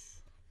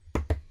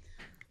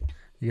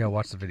 You gotta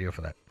watch the video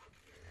for that.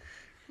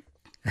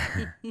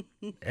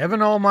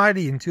 Evan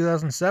Almighty in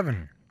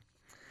 2007.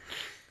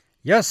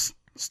 Yes,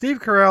 Steve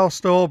Carell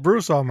stole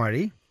Bruce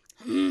Almighty.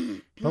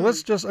 But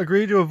let's just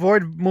agree to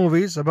avoid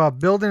movies about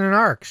building an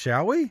ark,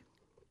 shall we?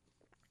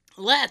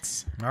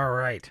 Let's. All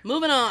right.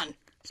 Moving on.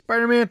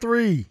 Spider-Man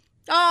 3.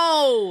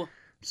 Oh!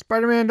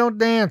 Spider-Man Don't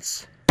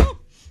Dance.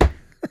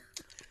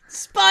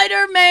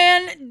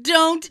 Spider-Man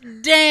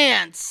Don't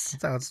Dance.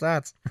 That's how it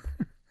starts.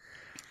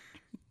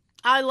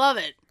 I love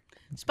it.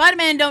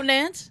 Spider-Man Don't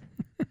Dance.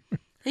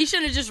 He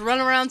should have just run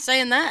around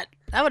saying that.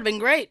 That would have been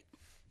great.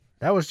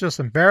 That was just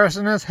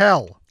embarrassing as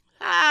hell.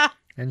 Ah.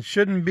 And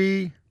shouldn't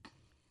be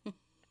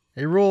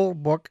a rule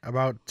book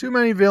about too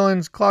many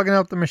villains clogging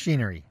up the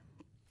machinery.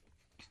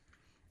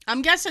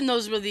 I'm guessing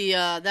those were the,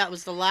 that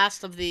was the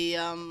last of the,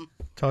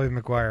 Tobey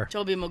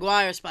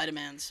Maguire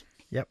Spider-Mans.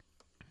 Yep.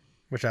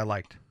 Which I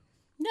liked.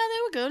 Yeah,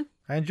 they were good.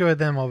 I enjoyed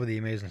them over the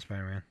Amazing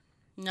Spider-Man.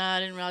 No,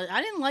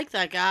 I didn't like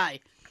that guy.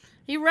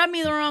 He rubbed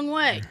me the wrong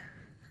way.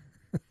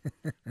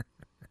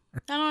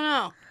 I don't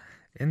know.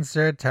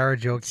 Insert Tara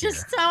joke here.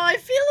 Just how I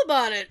feel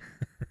about it.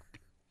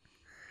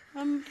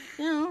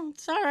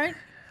 It's all right.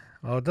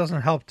 Well, it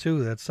doesn't help,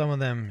 too, that some of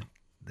them,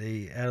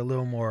 they add a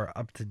little more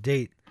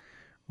up-to-date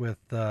with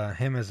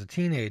him as a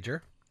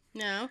teenager.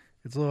 No.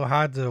 It's a little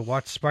hard to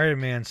watch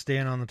Spider-Man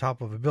stand on the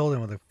top of a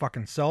building with a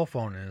fucking cell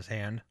phone in his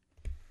hand.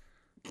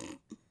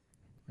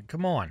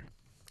 Come on.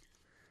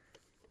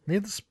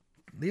 Leave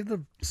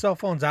the cell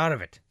phones out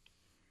of it.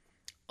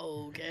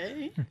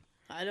 Okay.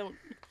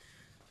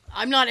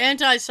 I'm not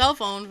anti-cell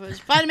phone, but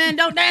Spider-Man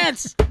Don't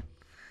Dance.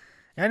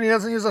 And he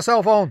doesn't use a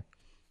cell phone.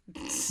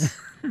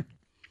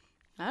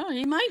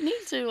 He might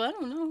need to. I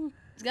don't know.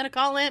 He's got to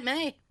call Aunt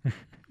May.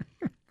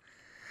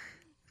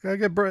 Gotta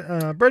get bread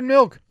and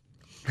milk.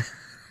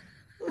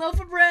 Loaf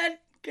of bread,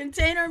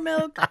 container of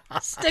milk,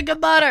 stick of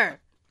butter.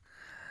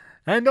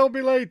 And don't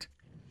be late.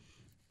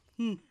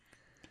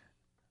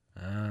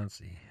 Let's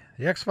see.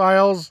 The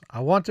X-Files,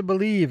 I Want to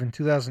Believe in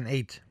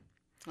 2008.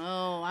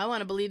 Oh, I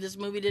want to believe this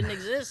movie didn't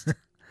exist.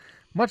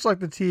 Much like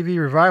the TV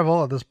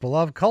revival of this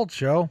beloved cult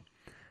show,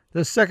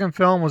 this second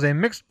film was a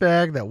mixed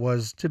bag that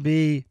was, to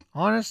be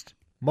honest,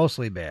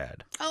 mostly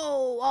bad.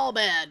 Oh, all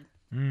bad.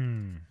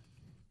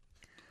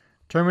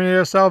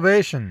 Terminator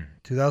Salvation,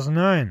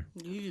 2009.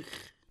 Ugh.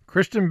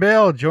 Christian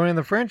Bale joining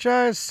the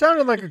franchise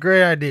sounded like a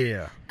great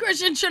idea.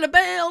 Christian should have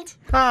bailed.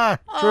 Ha!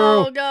 True.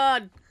 Oh,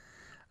 God.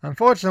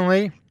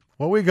 Unfortunately,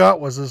 what we got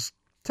was this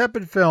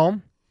tepid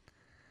film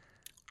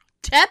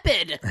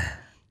Tepid.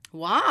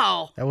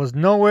 Wow. that was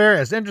nowhere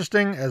as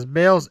interesting as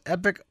Bale's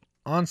epic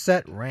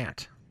on-set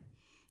rant.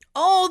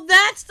 Oh,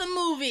 that's the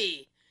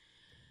movie.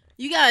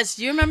 You guys,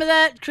 do you remember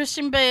that?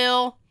 Christian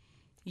Bale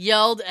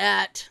yelled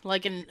at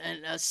like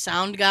a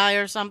sound guy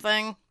or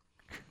something.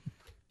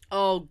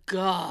 Oh,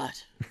 God.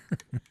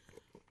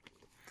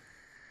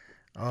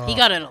 He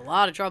got in a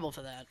lot of trouble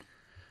for that.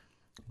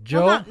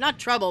 Joe, Well, not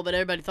trouble, but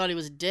everybody thought he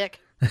was a dick.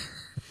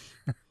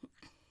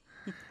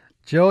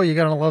 Joe, you're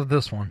going to love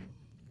this one.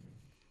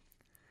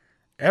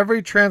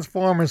 Every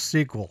Transformers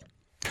sequel.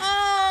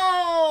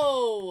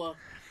 Oh!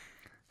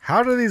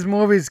 How do these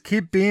movies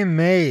keep being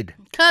made?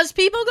 Because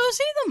people go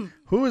see them.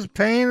 Who is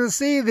paying to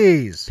see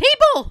these?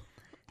 People!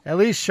 At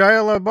least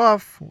Shia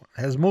LaBeouf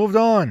has moved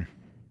on.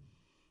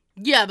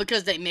 Yeah,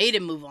 because they made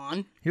him move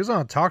on. He was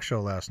on a talk show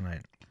last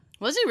night.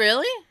 Was he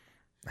really?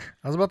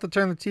 I was about to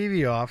turn the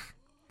TV off,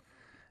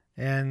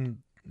 and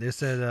they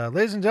said,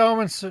 ladies and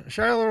gentlemen,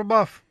 Shia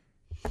LaBeouf.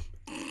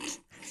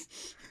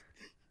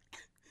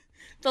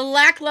 The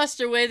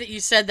lackluster way that you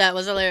said that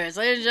was hilarious.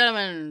 Ladies and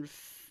gentlemen,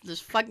 this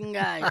fucking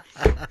guy.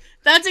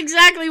 That's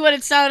exactly what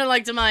it sounded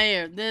like to my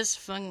ear. This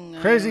fucking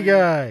guy. Crazy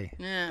guy.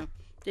 Yeah.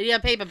 Did he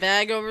have a paper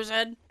bag over his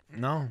head?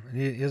 No,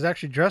 he was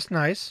actually dressed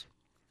nice.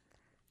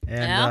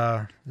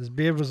 And his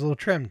beard was a little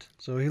trimmed,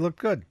 so he looked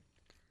good.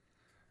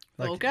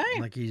 Okay.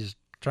 Like he's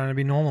trying to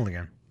be normal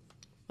again.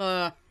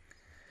 Uh,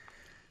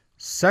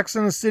 Sex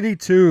and the City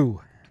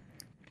 2.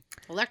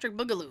 Electric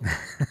Boogaloo.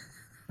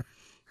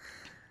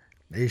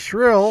 A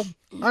shrill,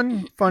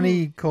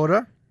 unfunny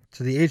coda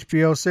to the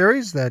HBO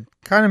series that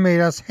kind of made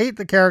us hate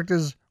the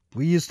characters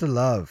we used to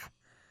love.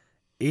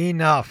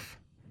 Enough.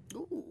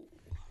 Ooh.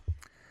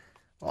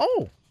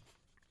 Oh,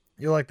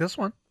 you like this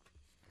one?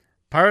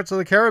 Pirates of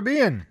the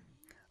Caribbean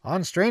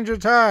on Stranger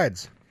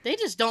Tides. They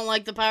just don't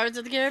like the Pirates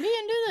of the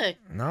Caribbean, do they?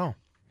 No.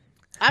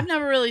 I've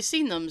never really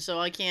seen them, so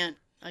I can't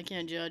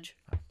judge.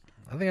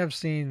 I think I've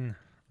seen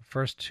the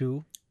first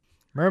two.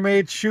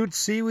 Mermaids shoot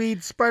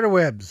seaweed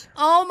spiderwebs.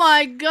 Oh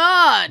my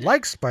God!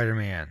 Like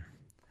Spider-Man.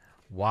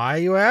 Why,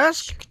 you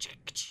ask?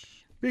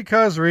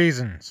 Because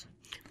reasons.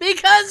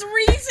 Because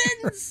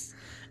reasons!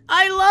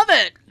 I love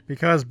it!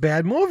 Because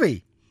bad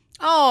movie.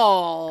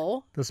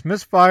 Oh. This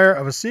misfire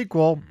of a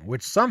sequel,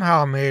 which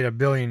somehow made $1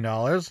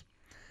 billion,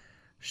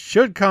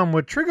 should come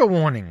with trigger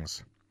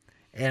warnings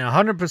and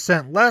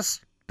 100% less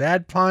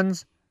bad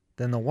puns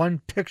than the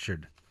one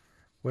pictured,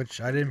 which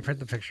I didn't print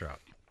the picture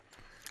out.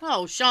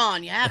 Oh,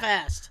 Sean, you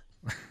half-assed.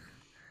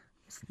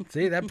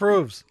 See, that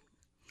proves.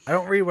 I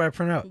don't read what I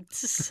print out.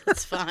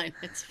 It's fine.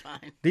 It's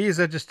fine. These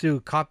I just do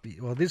copy.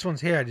 Well, these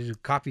ones here I just do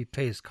copy,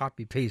 paste.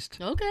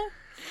 Okay.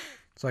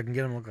 So I can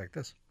get them to look like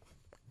this.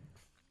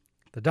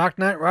 The Dark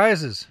Knight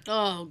Rises.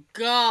 Oh,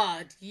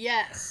 God.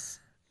 Yes.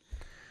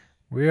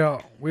 We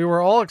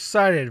were all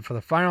excited for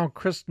the final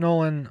Chris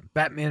Nolan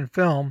Batman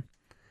film.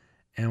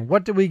 And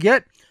what did we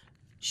get?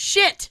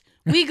 Shit.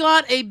 We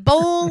got a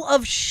bowl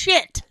of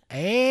shit.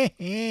 A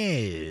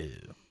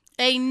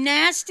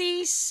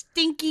nasty,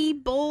 stinky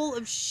bowl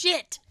of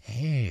shit.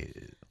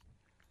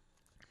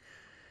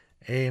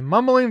 A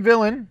mumbling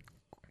villain,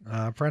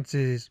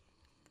 parentheses,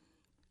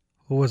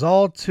 who was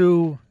all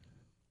too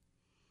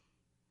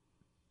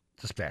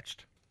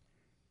dispatched.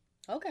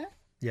 Okay.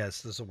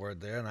 Yes, there's a word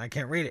there, and I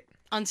can't read it.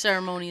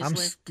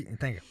 Unceremoniously.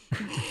 Thank you.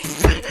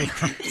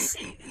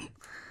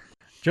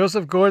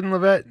 Joseph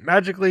Gordon-Levitt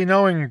magically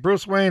knowing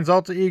Bruce Wayne's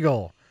alter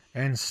ego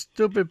and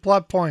stupid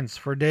plot points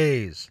for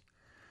days.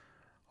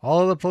 All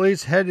of the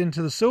police head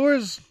into the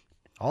sewers.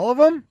 All of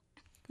them?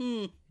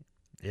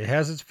 It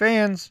has its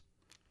fans,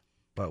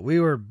 but we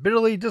were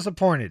bitterly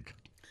disappointed.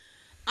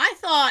 I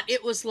thought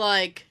it was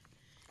like,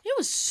 it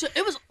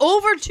was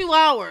over 2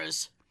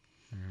 hours.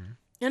 Mm-hmm.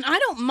 And I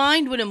don't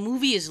mind when a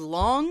movie is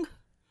long,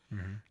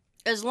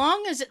 as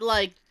long as it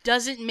like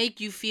doesn't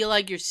make you feel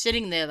like you're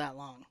sitting there that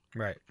long.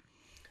 Right.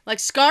 Like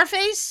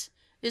Scarface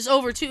is a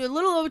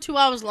little over 2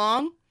 hours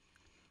long,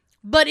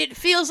 but it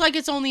feels like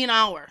it's only an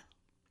hour.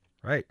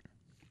 Right.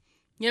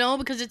 You know,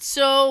 because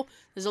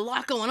there's a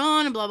lot going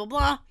on and blah, blah,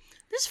 blah.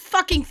 This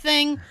fucking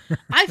thing,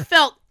 I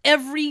felt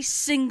every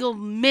single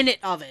minute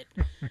of it.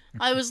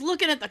 I was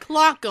looking at the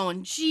clock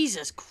going,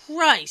 Jesus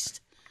Christ.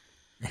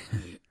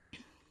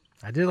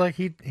 I did like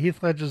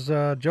Heath Ledger's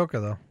Joker,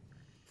 though.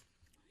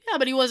 Yeah,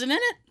 but he wasn't in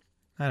it.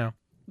 I know.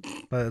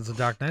 But it's a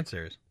Dark Knight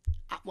series.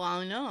 Well,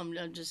 I know.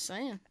 I'm just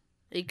saying.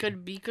 He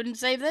couldn't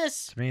save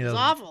this. To me, it was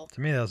awful.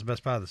 To me, that was the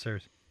best part of the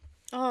series.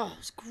 Oh,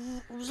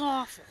 it was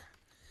awful.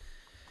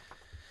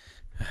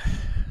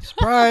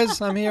 Surprise!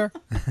 I'm here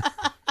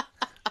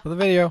for the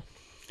video.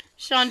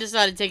 Sean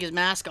decided to take his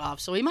mask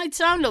off, so he might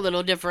sound a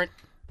little different.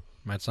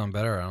 Might sound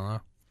better. I don't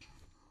know.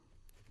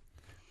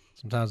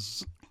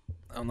 Sometimes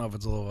I don't know if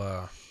it's a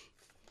little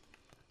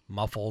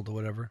muffled or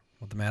whatever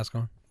with the mask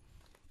on.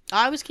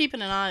 I was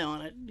keeping an eye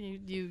on it.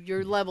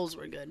 Your levels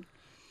were good.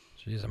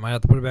 Jeez, I might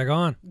have to put it back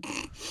on.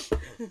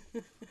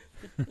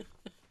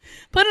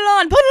 Put it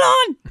on! Put it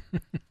on!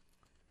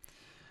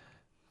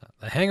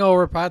 The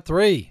Hangover Part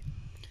 3.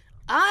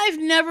 I've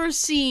never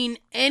seen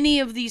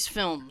any of these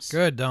films.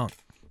 Good, don't.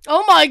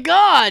 Oh my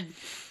god!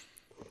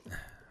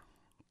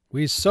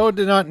 We so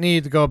did not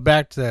need to go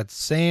back to that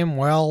same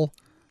well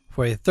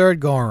for a third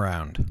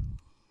go-around.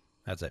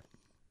 That's it.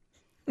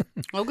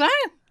 Okay.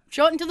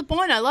 Short and to the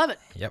point. I love it.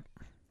 Yep.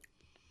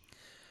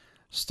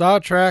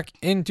 Star Trek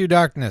Into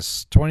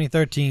Darkness,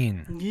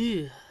 2013.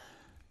 Yeah.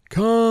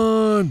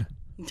 Khan!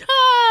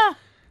 Ah!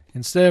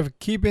 Instead of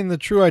keeping the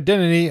true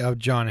identity of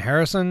John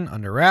Harrison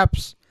under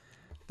wraps,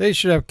 they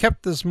should have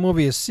kept this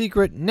movie a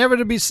secret never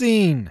to be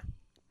seen.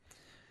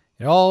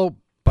 It all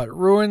but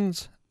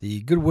ruins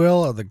the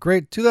goodwill of the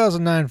great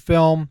 2009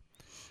 film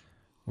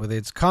with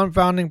its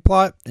confounding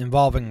plot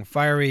involving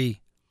firing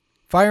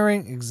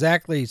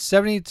exactly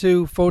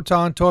 72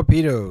 photon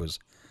torpedoes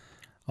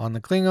on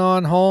the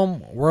Klingon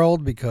home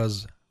world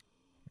because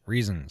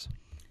reasons.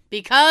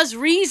 Because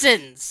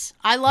reasons.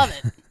 I love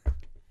it.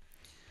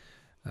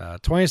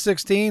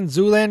 2016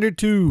 Zoolander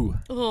 2.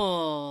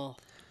 Oh.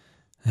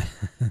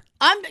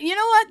 You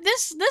know what?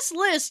 This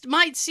list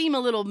might seem a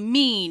little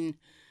mean,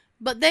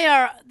 but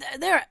they're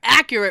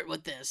accurate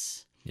with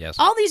this. Yes.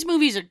 All these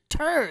movies are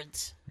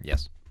turds.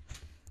 Yes.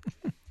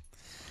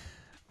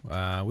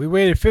 We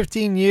waited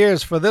 15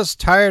 years for this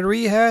tired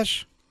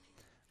rehash.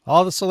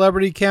 All the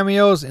celebrity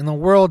cameos in the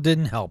world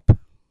didn't help.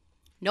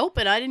 Nope,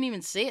 and I didn't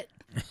even see it.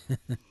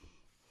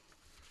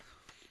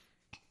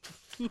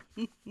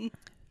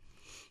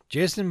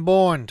 Jason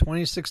Bourne,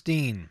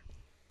 2016.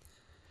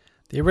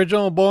 The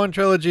original Bourne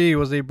trilogy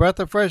was a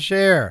breath of fresh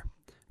air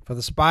for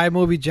the spy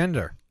movie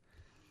genre,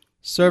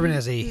 serving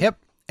as a hip,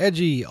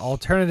 edgy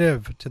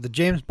alternative to the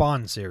James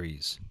Bond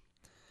series.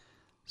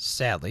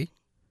 Sadly,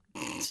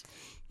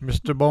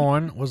 Mr.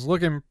 Bourne was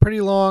looking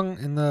pretty long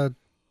in the...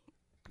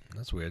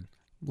 That's weird.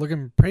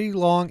 Looking pretty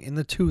long in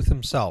the tooth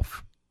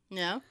himself.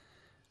 Yeah.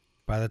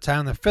 By the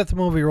time the fifth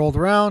movie rolled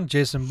around,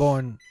 Jason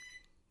Bourne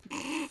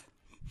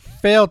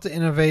failed to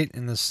innovate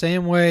in the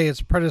same way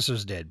its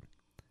predecessors did,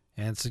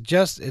 and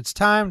suggests it's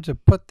time to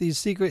put these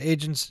secret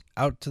agents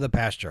out to the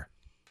pasture.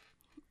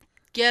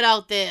 Get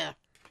out there.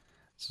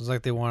 Sounds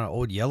like they want to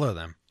Old Yeller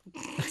them.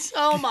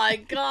 Oh my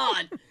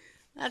god.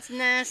 That's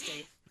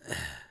nasty.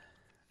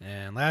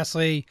 And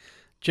lastly,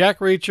 Jack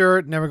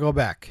Reacher, Never Go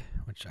Back,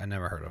 which I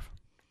never heard of.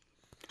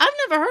 I've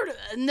never heard of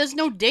it, and there's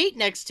no date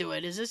next to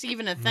it. Is this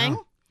even a thing?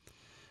 No.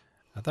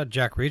 I thought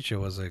Jack Reacher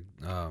was a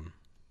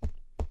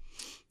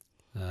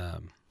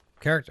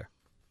character.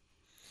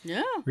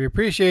 Yeah. We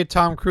appreciate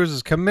Tom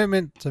Cruise's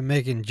commitment to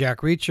making Jack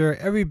Reacher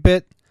every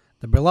bit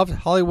the beloved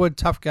Hollywood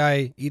tough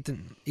guy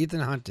Ethan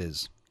Hunt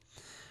is.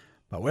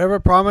 But whatever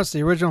promise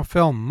the original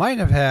film might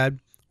have had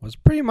was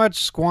pretty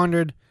much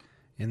squandered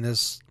in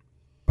this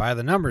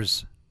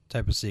by-the-numbers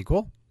type of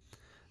sequel.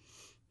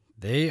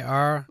 They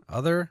are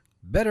other,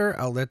 better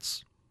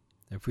outlets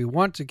if we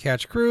want to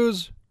catch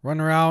Cruise,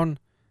 run around,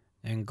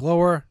 and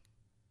glower,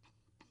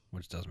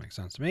 which does make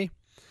sense to me,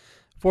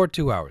 for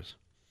 2 hours.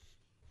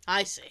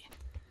 I see.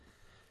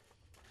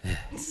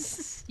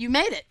 You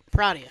made it.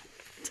 Proud of you.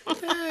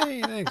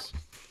 Hey, thanks.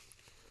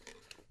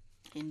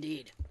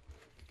 Indeed.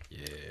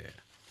 Yeah.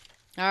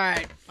 All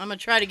right. I'm going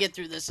to try to get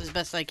through this as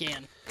best I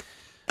can.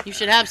 You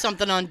should have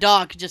something on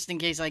dock just in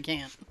case I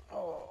can't.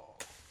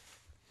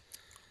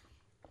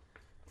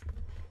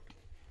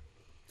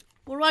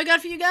 What do I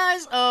got for you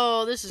guys?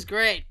 Oh, this is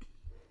great.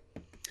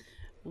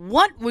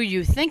 What were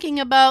you thinking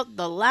about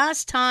the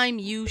last time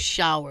you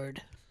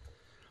showered?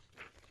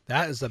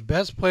 That is the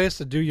best place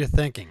to do your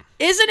thinking.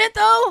 Isn't it,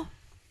 though?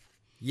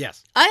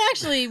 Yes.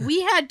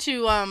 We had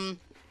to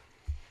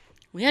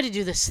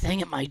do this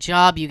thing at my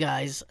job, you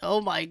guys.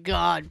 Oh, my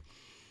God.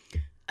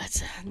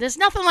 There's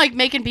nothing like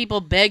making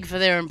people beg for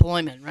their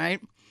employment, right?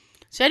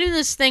 So I do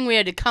this thing. We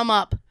had to come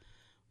up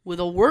with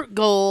a work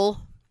goal,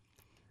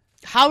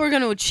 how we're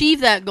going to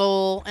achieve that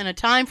goal, and a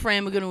time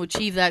frame we're going to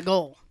achieve that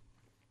goal.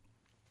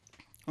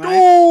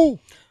 Right?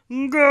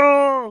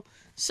 Go!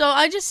 So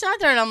I just sat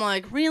there and I'm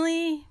like,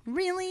 really?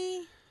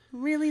 Really?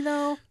 Really,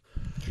 though?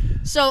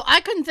 So I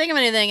couldn't think of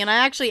anything, and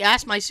I actually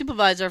asked my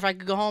supervisor if I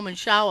could go home and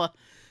shower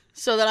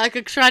so that I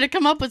could try to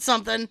come up with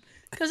something,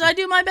 because I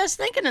do my best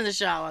thinking in the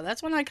shower.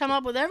 That's when I come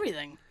up with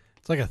everything.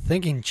 It's like a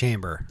thinking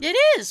chamber. It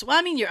is. Well,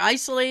 I mean, you're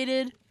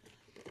isolated.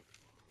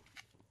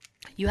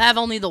 You have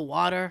only the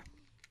water.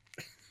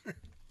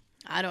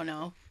 I don't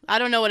know. I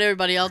don't know what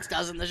everybody else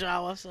does in the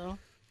shower, so.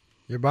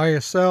 You're by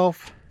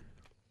yourself.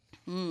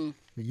 You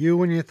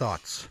and your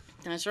thoughts.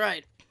 That's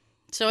right.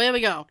 So here we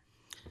go.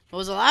 What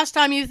was the last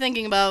time you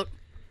thinking about?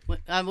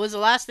 What was the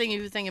last thing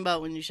you were thinking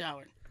about when you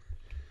showered?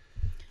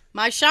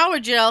 My shower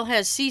gel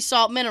has sea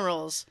salt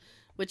minerals,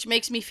 which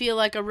makes me feel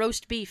like a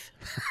roast beef.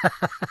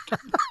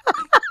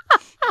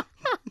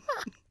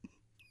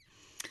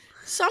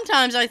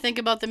 Sometimes I think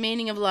about the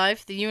meaning of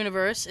life, the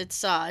universe, its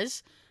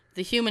size,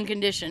 the human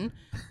condition.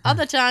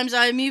 Other times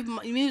I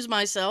amuse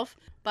myself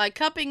by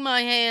cupping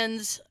my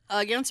hands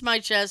against my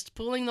chest,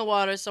 pulling the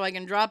water so I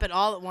can drop it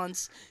all at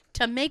once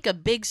to make a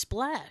big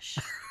splash.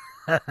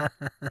 I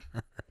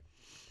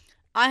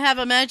have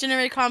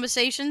imaginary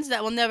conversations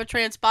that will never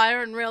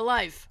transpire in real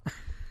life.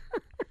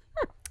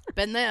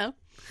 Been there.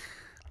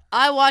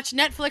 I watch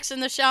Netflix in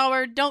the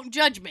shower. Don't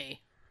judge me.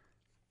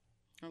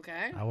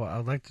 Okay.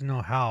 I'd like to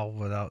know how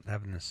without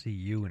having to see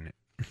you in it.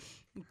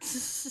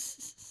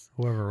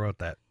 Whoever wrote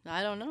that.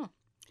 I don't know.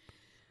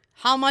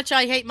 How much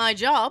I hate my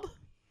job.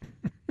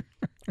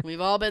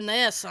 We've all been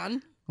there,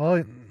 son.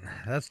 Well,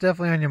 that's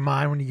definitely on your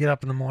mind when you get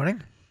up in the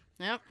morning.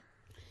 Yep.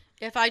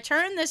 If I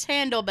turn this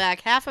handle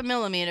back 0.5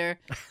 millimeter,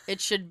 it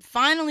should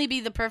finally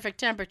be the perfect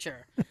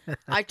temperature.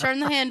 I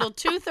turn the handle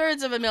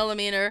 2/3 of a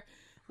millimeter,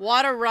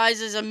 water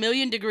rises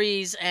 1,000,000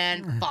 degrees,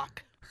 and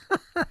fuck.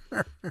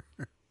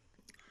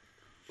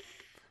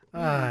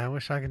 I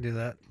wish I could do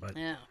that, but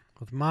Yeah.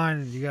 with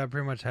mine, you gotta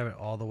pretty much have it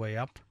all the way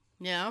up,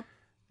 Yeah.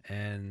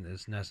 and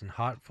it's nice and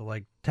hot for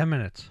like 10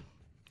 minutes.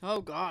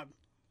 Oh, God.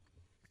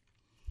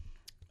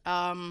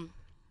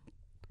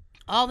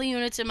 All the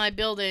units in my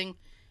building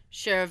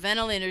share a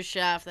ventilator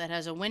shaft that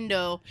has a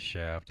window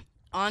Shaft.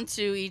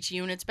 onto each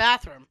unit's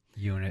bathroom.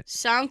 Unit.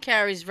 Sound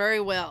carries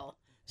very well.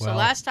 So Well-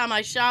 last time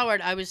I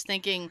showered, I was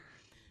thinking,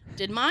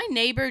 did my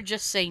neighbor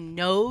just say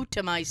no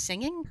to my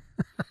singing?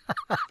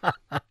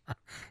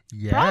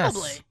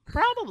 Yes.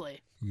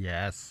 Probably.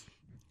 Yes.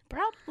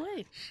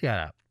 Probably. Shut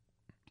up.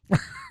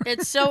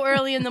 It's so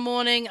early in the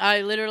morning,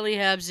 I literally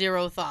have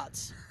zero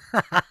thoughts.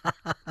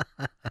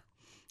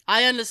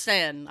 I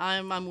understand.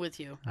 I'm with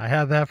you. I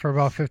have that for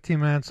about 15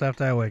 minutes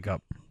after I wake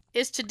up.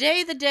 Is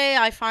today the day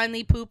I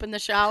finally poop in the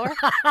shower?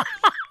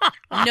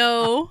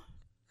 No.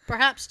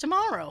 Perhaps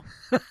tomorrow.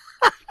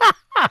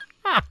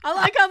 I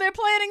like how they're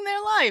planning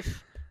their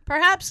life.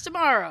 Perhaps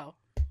tomorrow.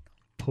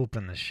 Poop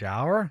in the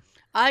shower?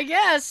 I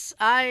guess.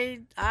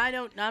 I'm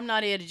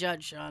not here to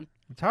judge, Sean.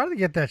 It's hard to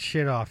get that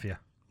shit off you.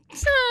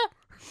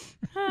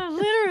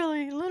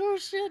 Literally, literal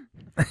shit.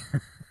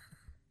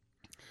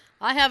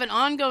 I have an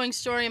ongoing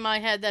story in my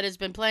head that has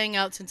been playing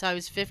out since I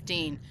was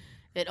 15.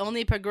 It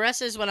only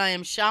progresses when I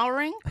am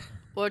showering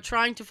or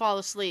trying to fall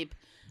asleep.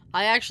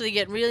 I actually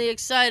get really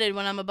excited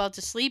when I'm about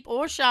to sleep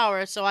or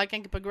shower so I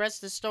can progress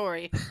the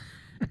story.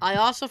 I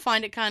also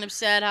find it kind of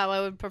sad how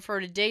I would prefer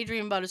to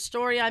daydream about a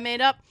story I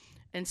made up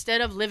instead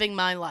of living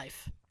my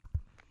life.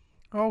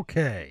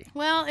 Okay.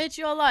 Well, it's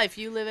your life.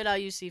 You live it how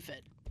you see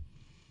fit.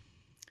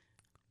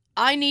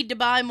 I need to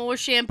buy more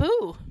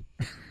shampoo.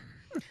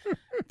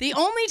 The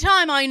only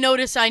time I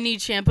notice I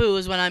need shampoo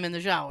is when I'm in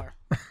the shower.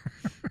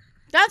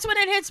 That's when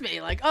it hits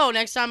me. Like, oh,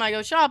 next time I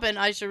go shopping,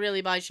 I should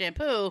really buy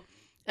shampoo.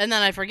 And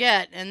then I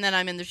forget. And then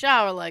I'm in the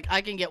shower like,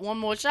 I can get one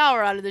more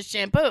shower out of this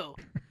shampoo.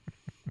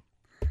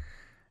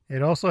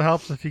 It also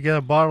helps if you get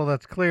a bottle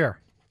that's clear.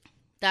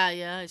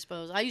 Yeah, I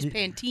suppose. I use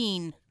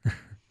Pantene.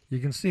 You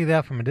can see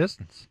that from a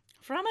distance.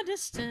 From a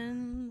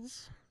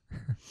distance.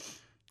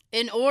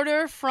 In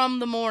order from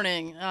the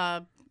morning.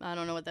 I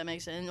don't know what that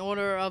makes it. In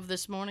order of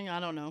this morning? I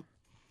don't know.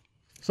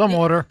 Some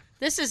order.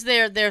 This is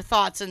their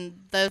thoughts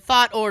and the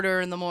thought order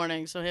in the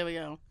morning. So here we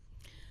go.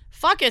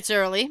 Fuck, it's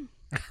early.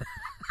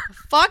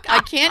 Fuck,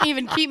 I can't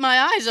even keep my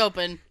eyes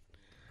open.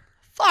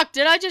 Fuck,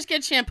 did I just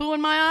get shampoo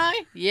in my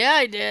eye? Yeah,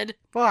 I did.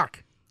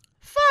 Fuck.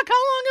 Fuck, how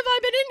long have I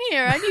been in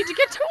here? I need to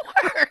get to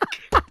work.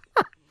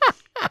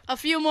 A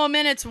few more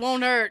minutes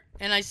won't hurt,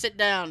 and I sit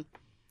down.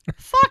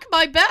 Fuck,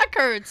 my back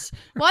hurts.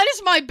 Why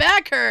does my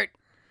back hurt?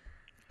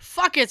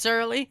 Fuck, it's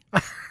early.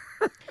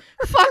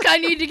 Fuck, I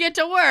need to get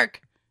to work.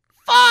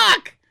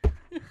 Fuck!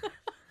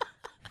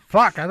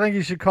 Fuck, I think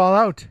you should call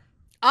out.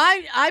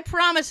 I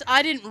promise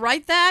I didn't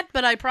write that,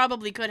 but I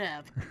probably could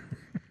have.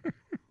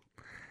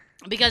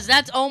 Because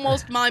that's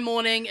almost my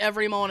morning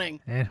every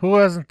morning. And who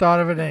hasn't thought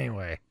of it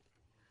anyway?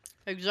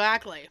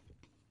 Exactly.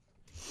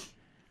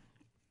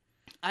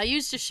 I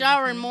used to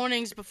shower in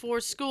mornings before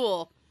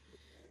school,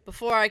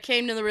 before I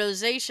came to the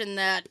realization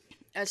that,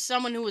 as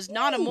someone who was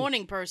not a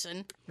morning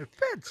person, It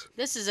fits.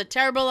 this is a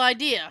terrible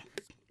idea.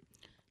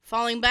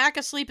 Falling back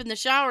asleep in the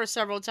shower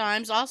several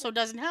times also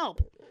doesn't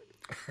help.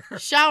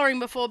 Showering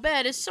before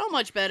bed is so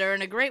much better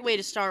and a great way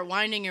to start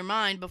winding your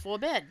mind before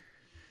bed.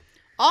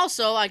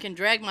 Also, I can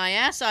drag my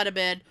ass out of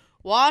bed,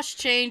 wash,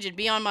 change, and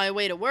be on my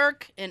way to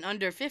work in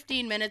under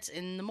 15 minutes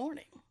in the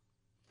morning.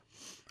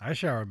 I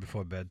shower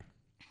before bed.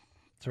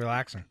 It's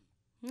relaxing.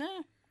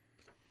 Nah.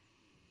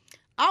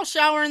 I'll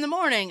shower in the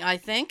morning, I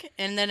think,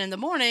 and then in the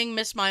morning,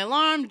 miss my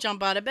alarm,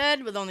 jump out of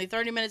bed with only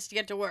 30 minutes to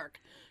get to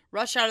work.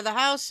 Rush out of the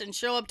house and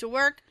show up to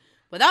work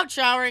without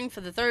showering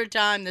for the 3rd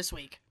time this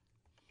week.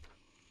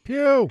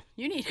 Pew!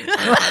 You need...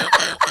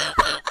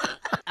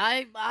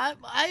 I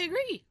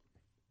agree.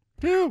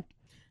 Pew!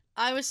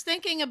 I was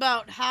thinking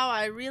about how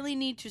I really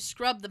need to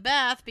scrub the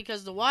bath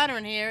because the water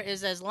in here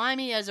is as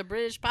limey as a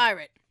British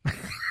pirate.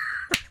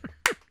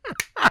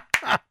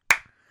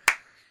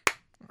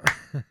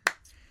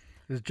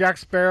 Is Jack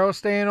Sparrow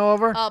staying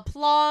over?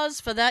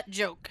 Applause for that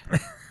joke.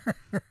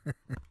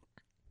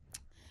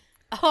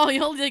 Oh,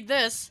 you'll dig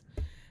this.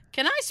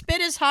 Can I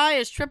spit as high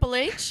as Triple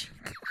H?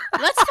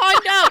 Let's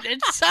find out.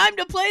 It's time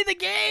to play the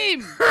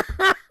game.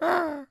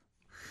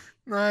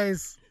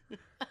 Nice.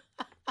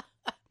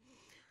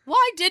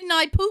 Why didn't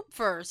I poop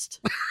first?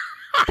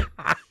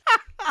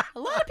 A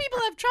lot of people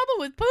have trouble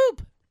with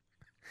poop.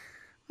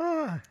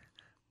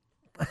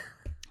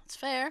 It's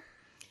fair.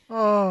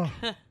 Oh.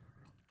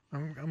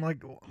 I'm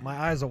like, my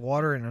eyes are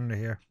watering under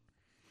here.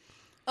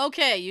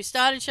 Okay, you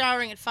started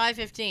showering at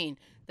 5:15.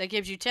 That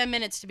gives you 10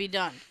 minutes to be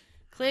done.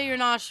 Clear your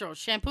nostrils,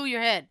 shampoo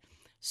your head,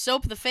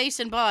 soap the face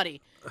and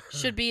body.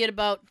 Should be at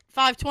about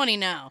 5:20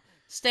 now.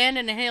 Stand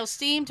and inhale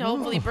steam to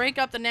hopefully break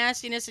up the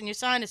nastiness in your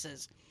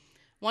sinuses.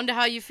 Wonder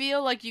how you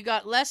feel like you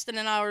got less than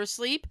an hour of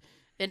sleep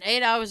and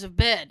 8 hours of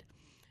bed.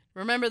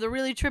 Remember the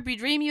really trippy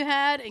dream you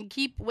had and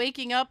kept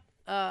waking up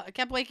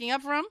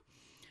from?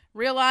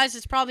 Realize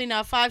it's probably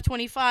now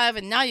 5:25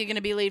 and now you're going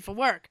to be late for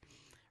work.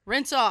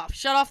 Rinse off,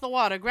 shut off the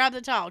water, grab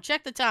the towel,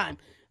 check the time.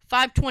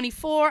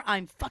 5:24,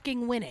 I'm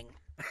fucking winning.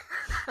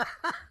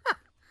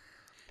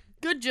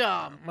 Good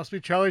job. Must be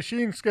Charlie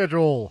Sheen's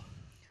schedule.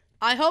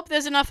 I hope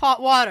there's enough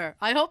hot water.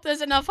 I hope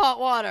there's enough hot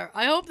water.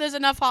 I hope there's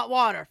enough hot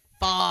water.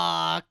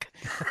 Fuck.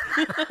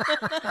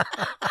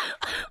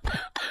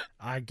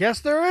 I guess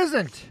there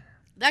isn't.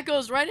 That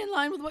goes right in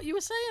line with what you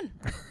were saying.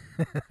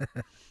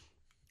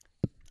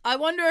 I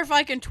wonder if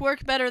I can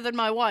twerk better than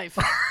my wife.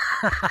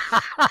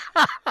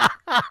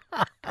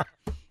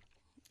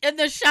 In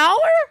the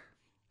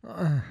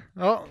shower?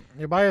 Oh,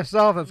 you're by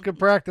yourself. That's good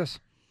practice.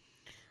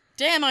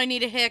 Damn, I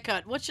need a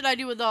haircut. What should I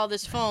do with all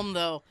this foam,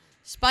 though?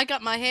 Spike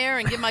up my hair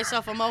and give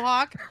myself a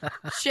mohawk?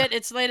 Shit,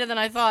 it's later than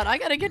I thought. I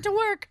gotta get to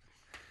work.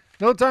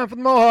 No time for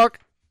the mohawk.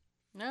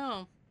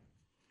 No.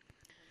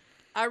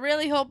 I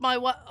really hope my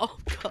wife... Oh,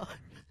 God.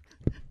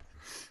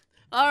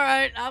 All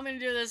right, I'm gonna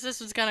do this. This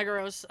one's kind of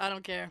gross. I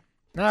don't care.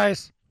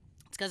 Nice.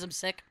 It's because I'm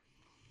sick.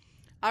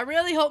 I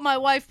really hope my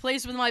wife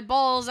plays with my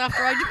balls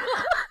after I do...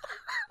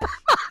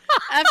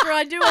 after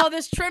I do all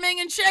this trimming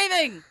and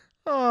shaving.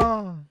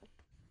 Oh.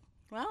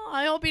 Well,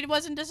 I hope he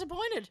wasn't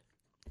disappointed.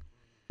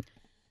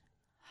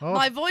 Oh.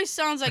 My voice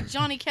sounds like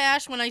Johnny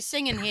Cash when I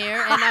sing in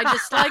here, and I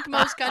dislike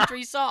most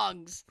country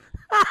songs.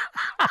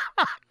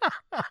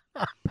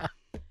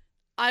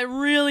 I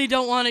really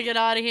don't want to get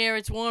out of here.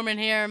 It's warm in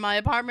here, and my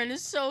apartment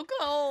is so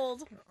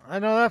cold. I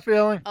know that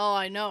feeling. Oh,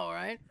 I know,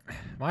 right?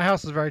 My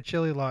house is very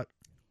chilly lot.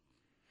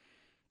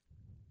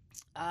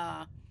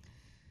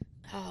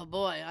 Oh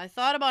boy, I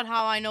thought about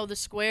how I know the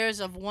squares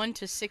of 1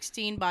 to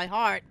 16 by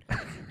heart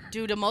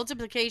due to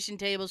multiplication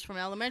tables from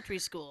elementary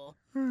school.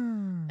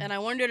 And I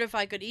wondered if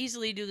I could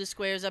easily do the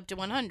squares up to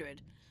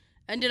 100.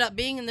 Ended up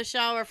being in the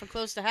shower for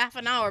close to half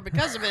an hour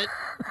because of it.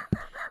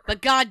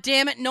 But god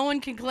damn it, no one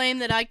can claim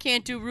that I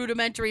can't do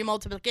rudimentary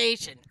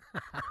multiplication.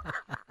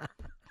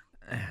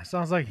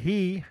 Sounds like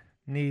he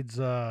needs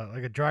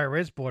like a dry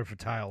erase board for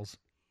tiles.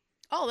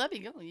 Oh, that'd be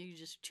good. You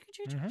just...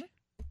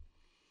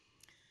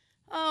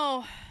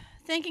 Oh,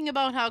 thinking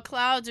about how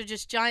clouds are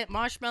just giant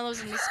marshmallows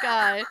in the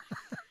sky.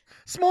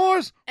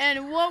 S'mores!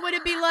 And what would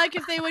it be like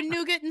if they were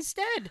nougat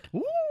instead?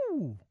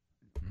 Ooh!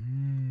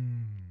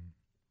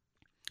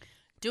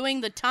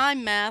 Doing the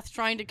time math,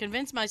 trying to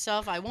convince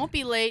myself I won't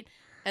be late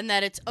and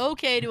that it's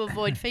okay to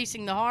avoid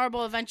facing the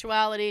horrible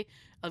eventuality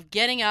of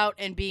getting out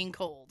and being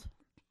cold.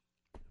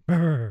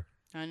 I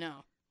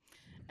know.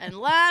 And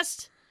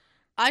last,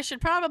 I should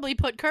probably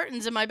put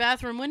curtains in my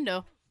bathroom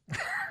window.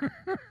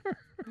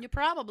 You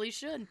probably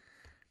should.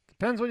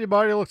 Depends what your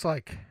body looks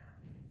like.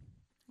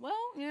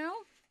 Well, you know,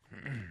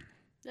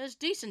 there's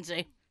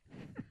decency.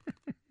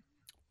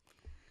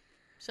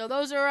 So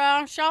those are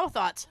our shower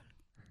thoughts.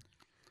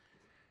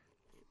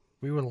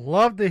 We would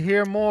love to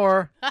hear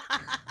more.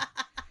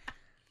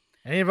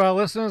 Any of our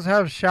listeners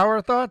have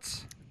shower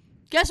thoughts?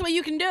 Guess what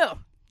you can do?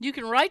 You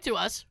can write to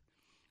us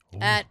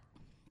at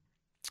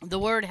the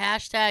word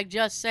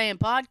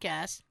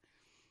 #JustSayingPodcast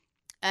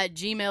at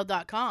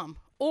gmail.com.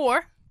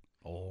 Or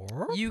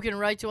you can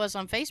write to us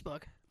on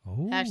Facebook.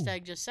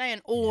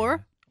 #JustSaying.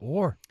 Or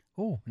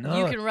you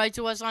can write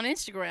to us on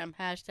Instagram.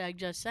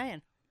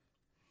 #JustSaying.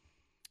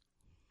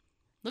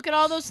 Look at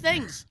all those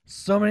things.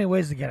 So many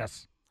ways to get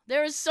us.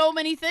 There is so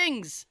many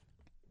things.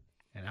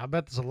 And I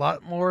bet there's a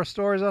lot more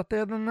stories out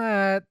there than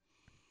that.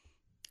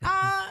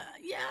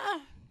 Yeah.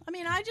 I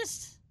mean,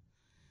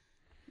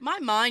 my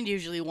mind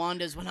usually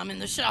wanders when I'm in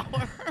the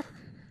shower. I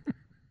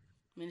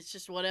mean, it's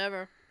just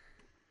whatever.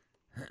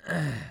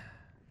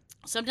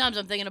 Sometimes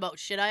I'm thinking about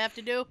shit I have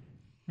to do.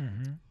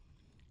 Mm-hmm.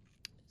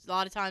 A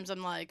lot of times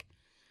I'm like,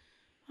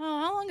 oh,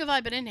 how long have I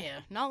been in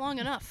here? Not long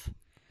enough.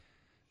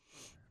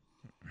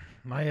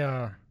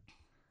 My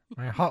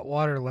hot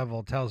water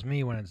level tells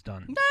me when it's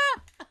done.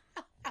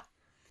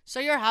 So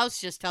your house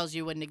just tells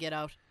you when to get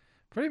out.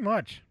 Pretty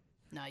much.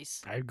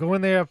 Nice. I go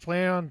in there,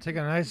 plan on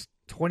taking a nice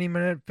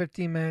 20-minute,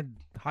 15-minute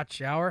hot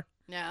shower.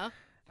 Yeah.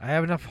 I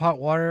have enough hot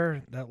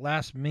water that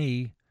lasts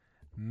me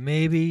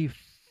maybe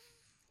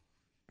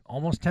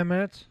almost 10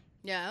 minutes.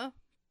 Yeah.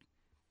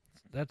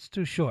 That's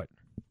too short.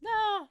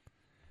 No.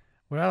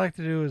 What I like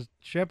to do is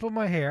shampoo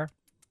my hair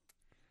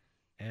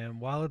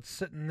And while it's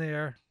sitting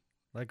there,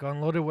 like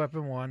on Loaded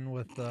Weapon 1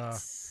 with,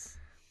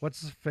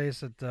 what's his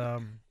face at,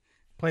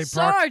 played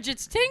Sarge,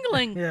 it's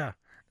tingling. Yeah,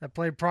 that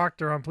played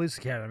Proctor on Police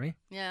Academy.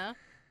 Yeah.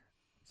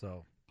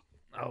 So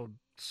I'll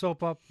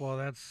soap up while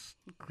that's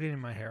cleaning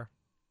my hair.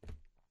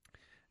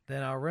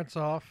 Then I'll rinse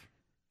off.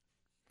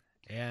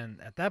 And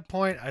at that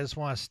point, I just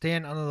want to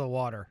stand under the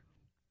water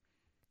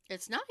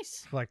It's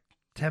nice. for like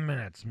 10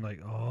 minutes. I'm like,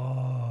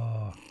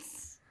 oh.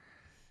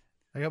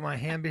 I got my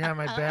hand behind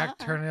my back,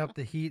 turning up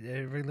the heat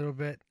every little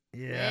bit.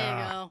 Yeah. There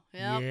you go.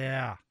 Yep.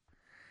 Yeah.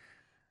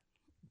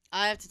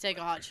 I have to take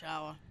a hot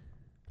shower.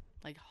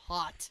 Like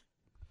hot.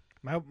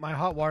 My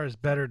hot water is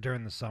better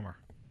during the summer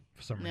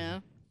for some reason. Yeah.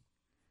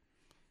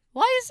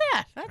 Why is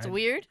that? That's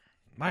weird.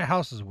 My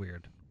house is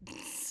weird.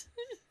 It's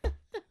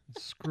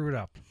screwed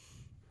up.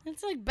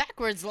 It's like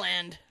backwards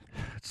land.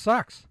 It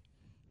sucks.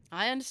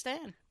 I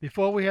understand.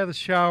 Before we had the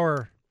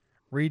shower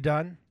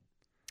redone,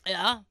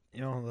 Yeah.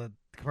 you know, the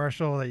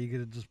commercial that you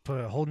could just put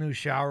a whole new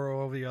shower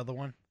over the other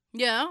one.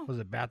 Yeah. Was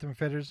it Bathroom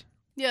Fitters?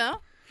 Yeah.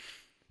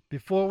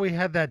 Before we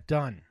had that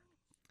done,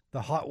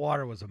 the hot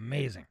water was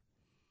amazing.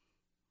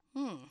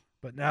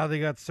 But now they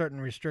got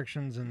certain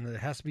restrictions and it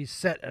has to be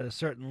set at a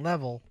certain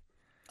level.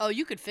 Oh,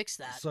 you could fix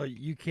that. So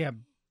you can't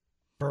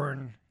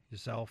burn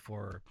yourself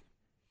or,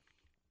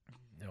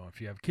 you know, if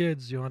you have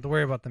kids, you don't have to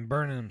worry about them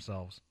burning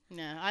themselves.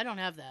 Yeah, I don't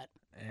have that.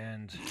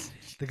 And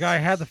the guy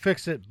had to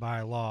fix it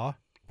by law.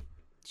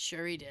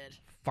 Sure he did.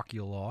 Fuck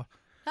you, law.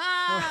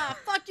 Ah,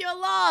 fuck your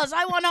laws.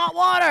 I want hot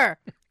water.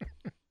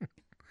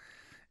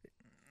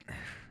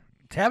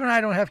 Tab and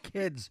I don't have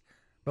kids,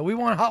 but we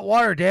want hot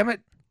water, damn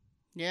it.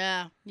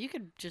 Yeah, you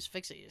could just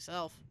fix it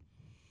yourself.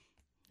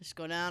 Just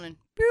go down and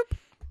boop.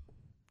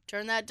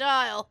 Turn that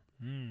dial.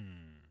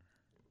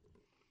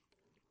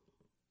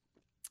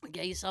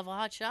 Get yourself a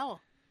hot shower.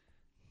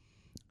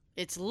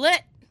 It's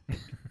lit.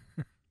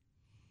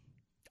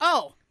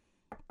 Oh,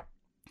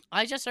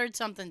 I just heard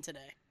something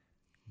today.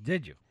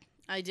 Did you?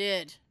 I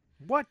did.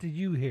 What did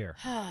you hear?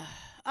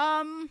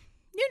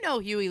 You know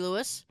Huey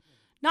Lewis.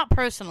 Not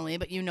personally,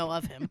 but you know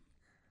of him.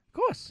 Of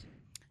course.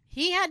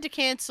 He had to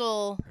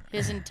cancel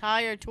his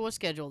entire tour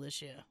schedule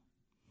this year.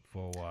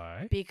 For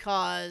why?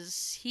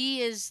 Because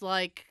he is,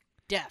 like,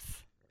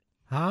 deaf.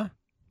 Huh?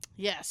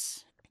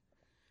 Yes.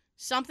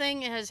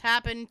 Something has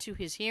happened to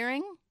his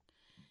hearing.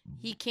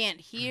 He can't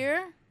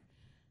hear,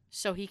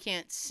 so he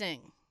can't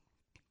sing.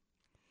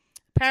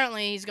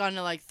 Apparently, he's gone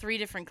to, like, 3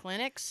 different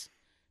clinics,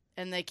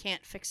 and they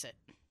can't fix it.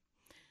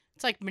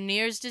 It's like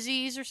Meniere's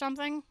disease or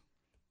something.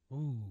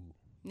 Ooh.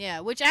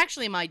 Yeah, which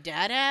actually my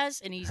dad has,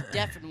 and he's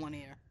deaf in one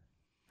ear.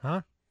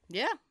 Huh?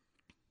 Yeah.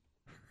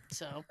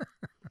 So,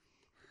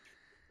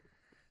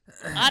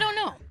 I don't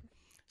know.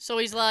 So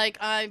he's like,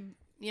 I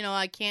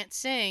can't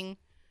sing,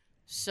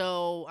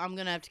 so I'm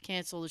going to have to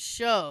cancel the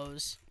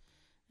shows.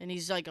 And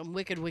he's like, I'm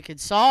wicked, wicked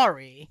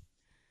sorry.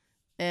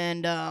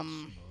 And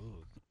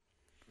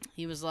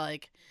he was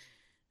like,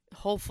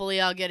 hopefully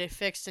I'll get it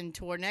fixed and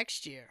tour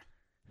next year.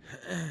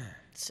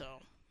 So.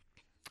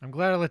 I'm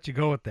glad I let you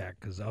go with that,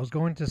 because I was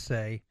going to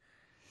say,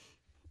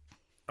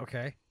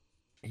 okay,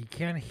 he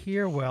can't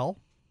hear well,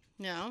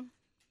 No.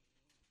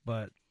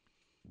 but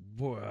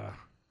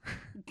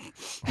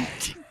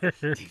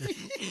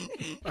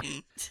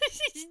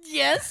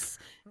Yes.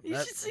 You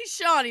should see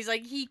Sean. He's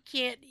like, he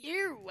can't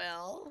hear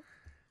well.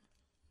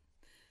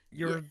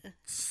 You're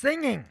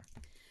singing.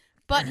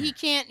 But he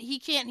can't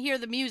hear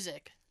the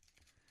music.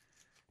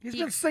 He's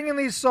been singing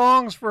these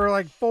songs for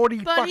like 40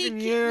 fucking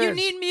years. You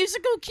need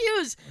musical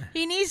cues.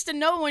 He needs to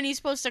know when he's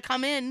supposed to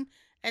come in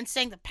and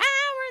sing the power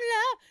of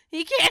love.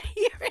 He can't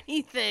hear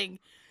anything.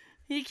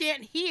 He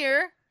can't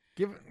hear.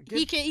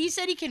 He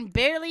said he can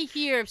barely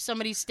hear if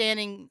somebody's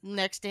standing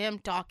next to him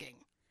talking.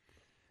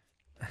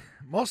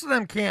 Most of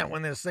them can't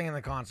when they're singing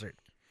the concert.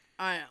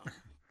 I know.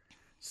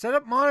 Set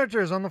up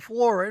monitors on the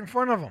floor right in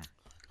front of them.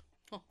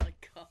 Oh my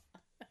god.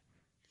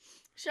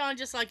 Sean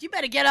just like, you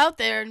better get out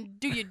there and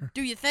do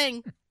your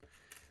thing.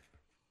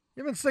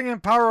 You've been singing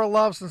Power of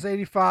Love since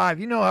 85.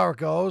 You know how it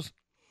goes.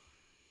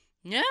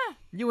 Yeah.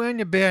 You and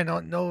your band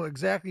don't know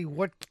exactly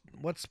what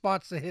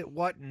spots to hit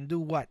what and do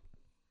what.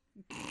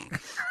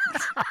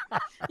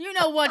 You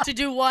know what to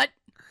do what?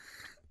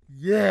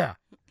 Yeah.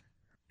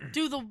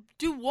 Do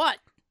what?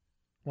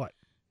 What?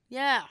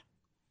 Yeah.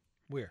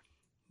 Where?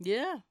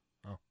 Yeah.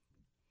 Oh.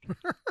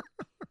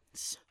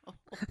 So,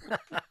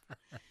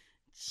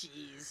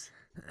 jeez.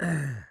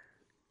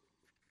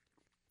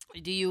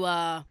 Do you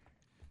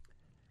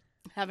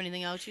have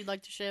anything else you'd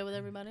like to share with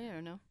everybody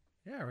or no?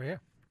 Yeah, right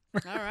here.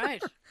 All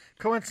right.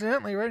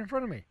 Coincidentally, right in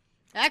front of me.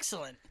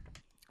 Excellent.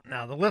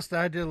 Now, the list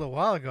that I did a little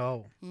while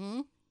ago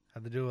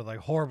had to do with like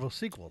horrible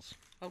sequels.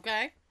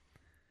 Okay.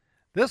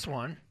 This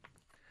one,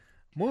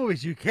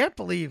 movies you can't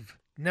believe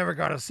never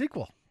got a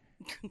sequel.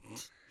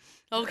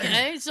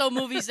 Okay, so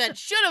movies that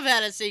should have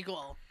had a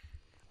sequel.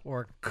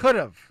 Or could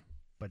have,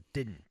 but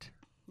didn't.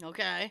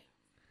 Okay.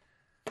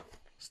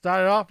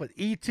 Started off with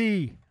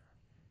E.T.,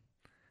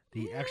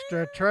 the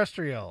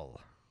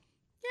extraterrestrial.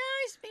 Yeah,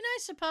 I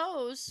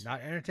suppose.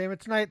 Not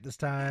Entertainment Tonight this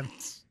time.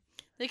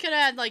 They could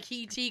have had, like,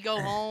 E.T. go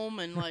home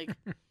and, like,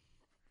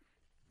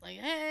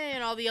 hey,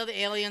 and all the other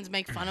aliens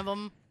make fun of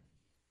him.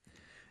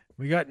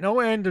 We got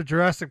no end of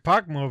Jurassic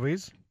Park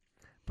movies,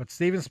 but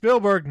Steven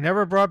Spielberg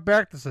never brought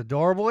back this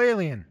adorable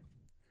alien.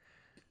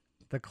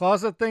 The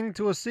closet thing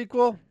to a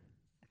sequel?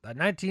 The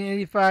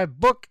 1985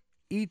 book,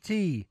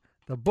 E.T.,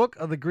 The Book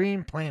of the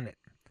Green Planet.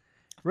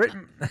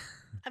 Written... I've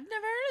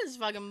never heard of this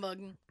fucking book.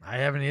 I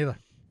haven't either.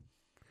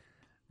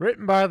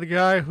 Written by the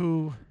guy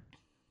who...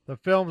 the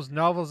film's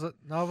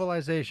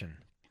novelization.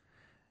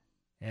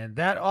 And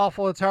that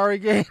awful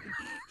Atari game...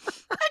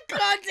 That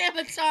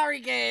goddamn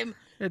Atari game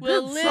It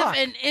will did live suck.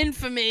 in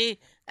infamy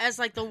as,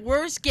 like, the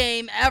worst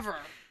game ever.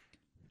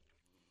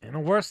 And the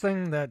worst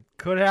thing that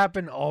could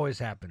happen always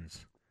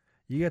happens.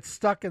 You get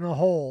stuck in the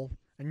hole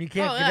and you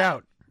can't get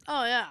out.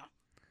 Oh, yeah.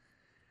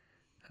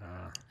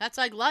 That's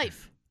like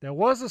life. There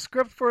was a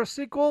script for a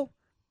sequel,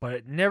 but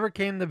it never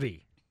came to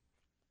be.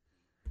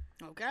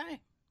 Okay.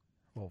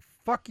 Well,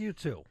 fuck you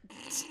too.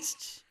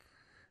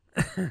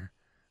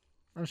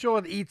 I'm sure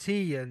with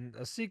E.T. and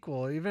a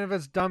sequel, even if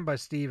it's done by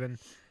Steven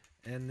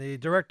and the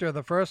director of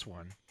the first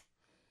one,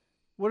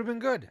 would have been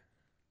good.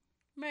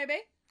 Maybe.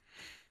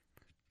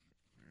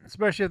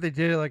 Especially if they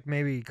did it like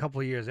maybe a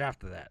couple of years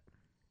after that.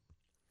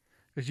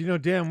 Because you know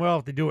damn well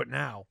if they do it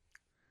now,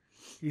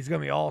 he's going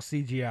to be all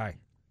CGI.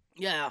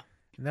 Yeah.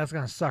 And that's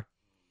going to suck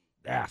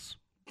ass.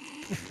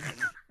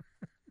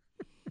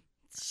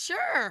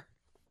 Sure.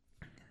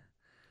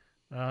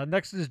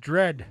 Next is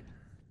Dredd.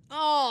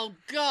 Oh,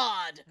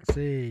 God. Let's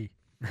see.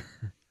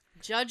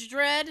 Judge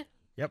Dredd?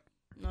 Yep.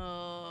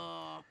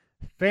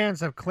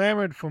 Fans have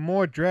clamored for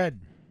more Dredd.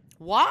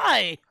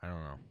 Why? I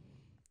don't know.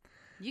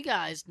 You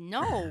guys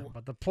know.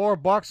 But the poor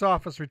box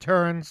office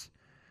returns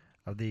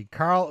of the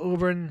Carl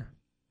Urban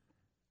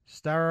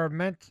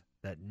starment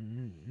that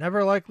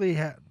never likely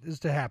is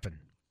to happen.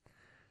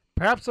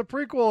 Perhaps a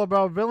prequel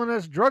about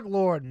villainous drug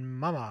lord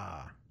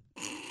Mama.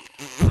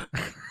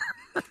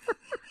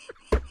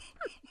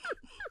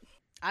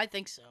 I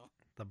think so.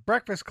 The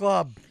Breakfast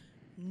Club.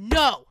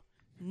 No.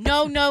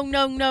 No, no,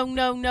 no, no,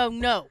 no, no,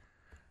 no.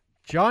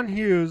 John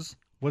Hughes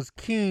was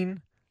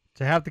keen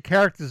to have the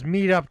characters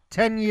meet up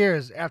 10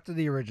 years after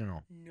the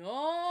original.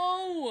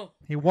 No.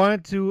 He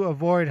wanted to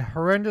avoid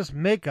horrendous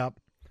makeup,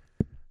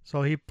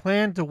 so he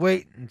planned to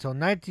wait until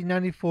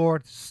 1994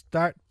 to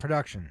start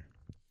production.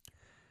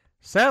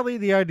 Sadly,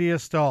 the idea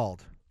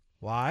stalled.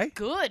 Why?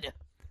 Good.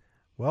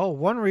 Well,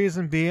 one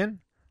reason being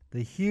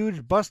the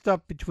huge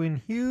bust-up between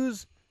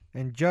Hughes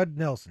and Judd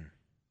Nelson.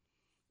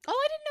 Oh,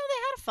 I didn't know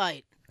they had a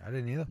fight. I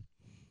didn't either.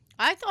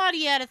 I thought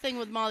he had a thing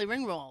with Molly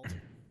Ringwald.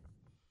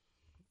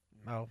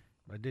 Oh,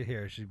 I did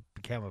hear she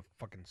became a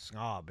fucking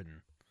snob and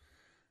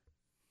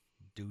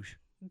douche.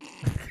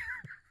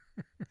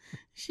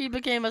 She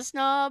became a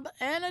snob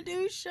and a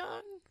douche,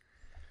 son.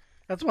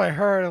 That's what I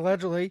heard,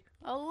 allegedly.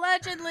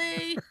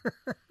 Allegedly.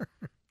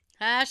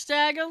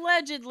 Hashtag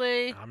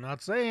allegedly. I'm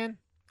not saying.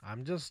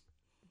 I'm just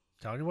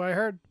telling you what I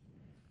heard.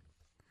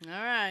 All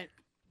right.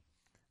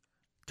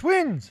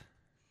 Twins.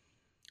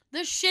 The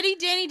shitty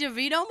Danny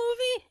DeVito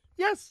movie?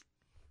 Yes.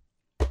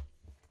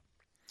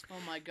 Oh,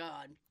 my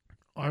God.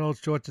 Arnold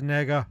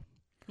Schwarzenegger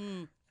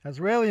has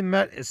rarely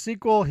met a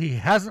sequel he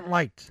hasn't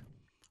liked.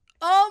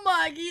 Oh,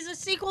 my, he's a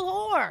sequel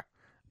whore.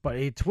 But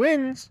a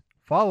Twins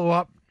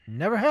follow-up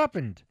never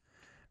happened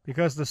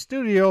because the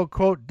studio,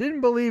 quote,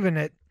 didn't believe in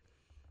it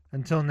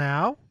until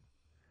now.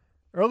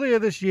 Earlier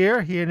this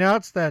year, he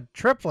announced that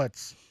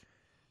Triplets,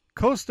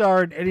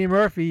 co-starring Eddie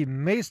Murphy,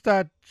 may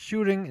start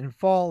shooting in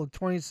fall of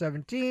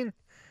 2017,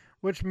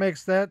 which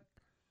makes that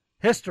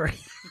history.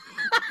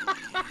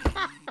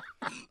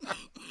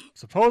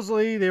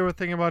 Supposedly, they were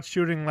thinking about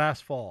shooting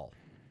last fall.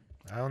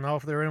 I don't know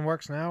if they're in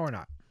works now or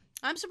not.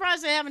 I'm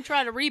surprised they haven't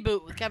tried a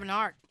reboot with Kevin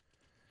Hart.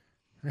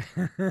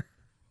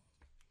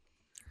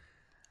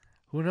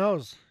 Who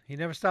knows? He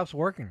never stops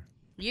working.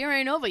 Year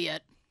ain't over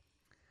yet.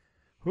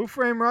 Who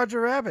Framed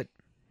Roger Rabbit?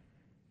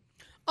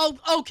 Oh,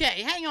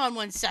 okay. Hang on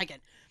one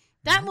second.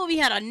 That movie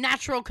had a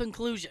natural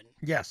conclusion.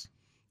 Yes.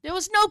 There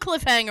was no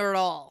cliffhanger at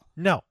all.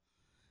 No.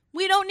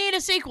 We don't need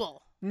a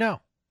sequel.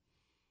 No.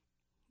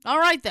 All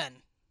right, then.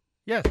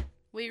 Yes.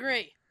 We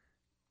agree.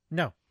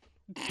 No.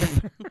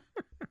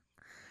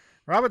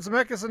 Robert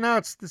Zemeckis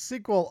announced the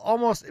sequel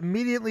almost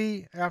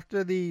immediately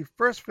after the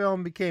first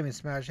film became a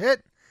smash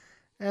hit,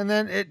 and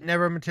then it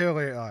never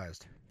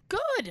materialized.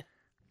 Good.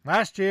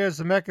 Last year,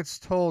 Zemeckis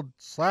told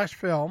Slash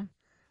Film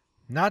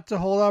not to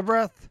hold our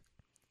breath,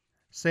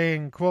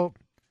 saying, quote,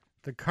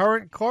 the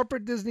current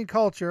corporate Disney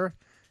culture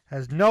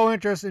has no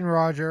interest in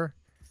Roger,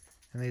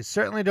 and they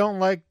certainly don't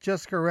like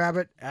Jessica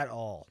Rabbit at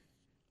all.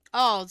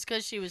 Oh, it's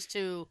because she was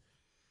too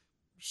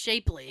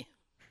shapely.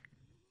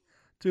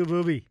 Too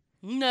booby.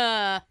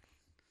 Nah.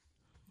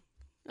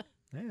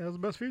 Hey, that was the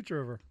best feature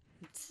of her.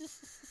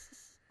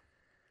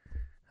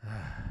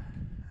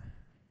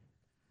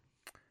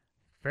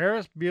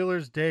 Ferris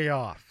Bueller's Day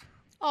Off.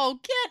 Oh,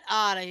 get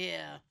out of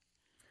here.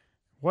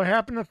 What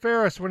happened to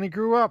Ferris when he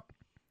grew up?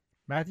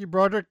 Matthew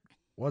Broderick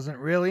wasn't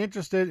really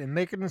interested in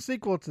making a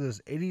sequel to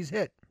this 80s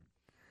hit.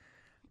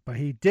 But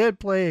he did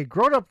play a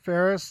grown-up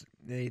Ferris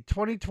in a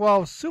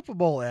 2012 Super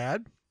Bowl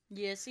ad.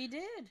 Yes, he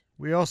did.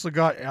 We also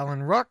got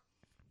Alan Ruck,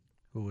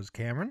 who was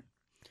Cameron,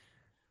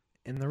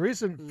 in the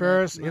recent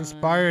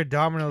Ferris-inspired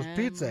Domino's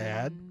Pizza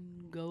ad.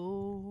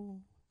 Go.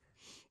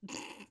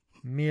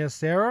 Mia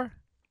Sarah,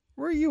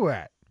 where are you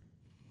at?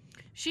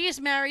 She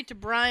is married to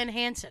Brian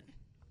Hansen.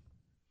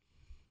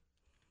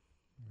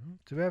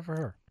 Too bad for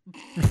her.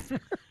 What do you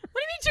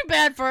mean too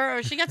bad for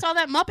her? She gets all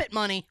that Muppet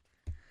money.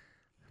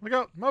 Look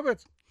out,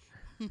 Muppets.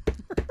 Look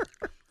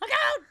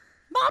out,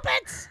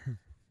 Muppets.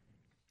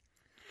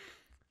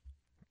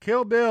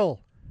 Kill Bill.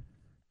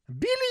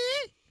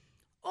 Billy.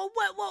 Oh,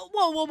 whoa.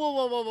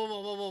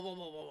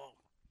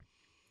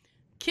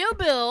 Kill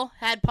Bill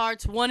had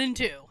parts 1 and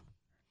 2.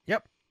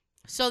 Yep.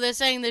 So they're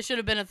saying there should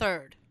have been a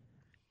third.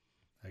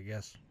 I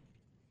guess.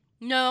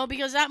 No,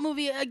 because that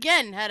movie,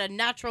 again, had a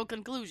natural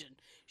conclusion.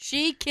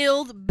 She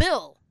killed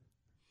Bill.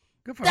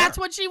 Good for That's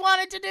her. what she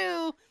wanted to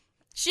do.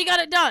 She got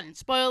it done.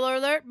 Spoiler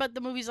alert, but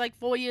the movie's like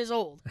 4 years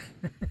old.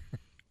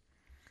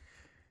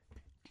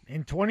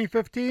 In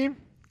 2015,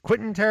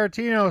 Quentin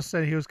Tarantino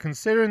said he was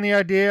considering the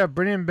idea of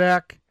bringing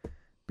back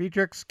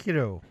Beatrix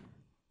Kiddo,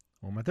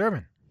 Uma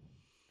Thurman.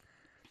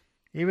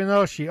 Even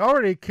though she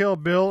already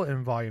killed Bill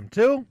in Volume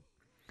 2,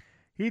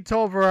 he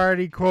told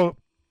Variety, quote,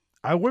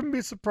 "I wouldn't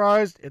be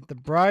surprised if the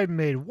bride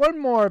made one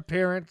more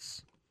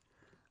appearance.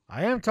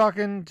 I am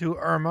talking to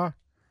Irma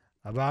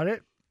about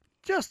it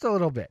just a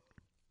little bit.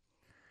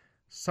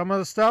 Some of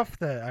the stuff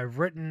that I've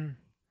written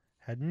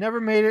had never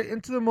made it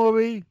into the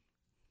movie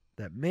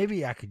that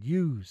maybe I could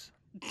use.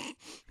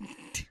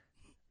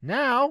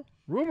 Now,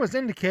 rumors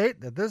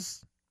indicate that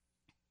this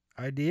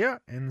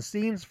idea and the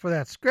scenes for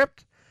that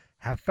script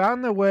have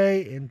found their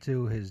way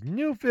into his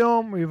new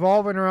film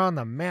revolving around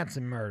the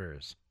Manson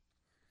murders."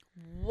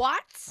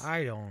 What?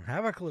 I don't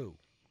have a clue.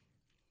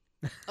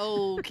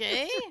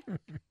 Okay.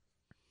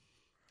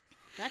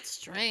 That's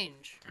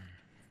strange.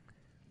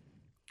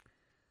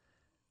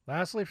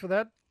 Lastly, for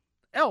that,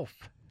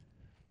 Elf.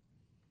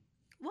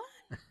 What?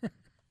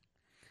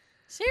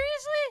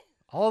 Seriously?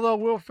 Although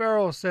Will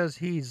Ferrell says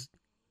he's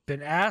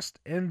been asked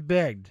and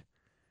begged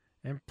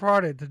and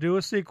prodded to do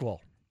a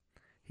sequel,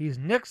 he's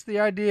nixed the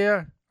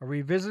idea of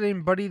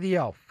revisiting Buddy the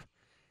Elf,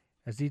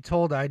 as he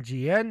told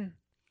IGN.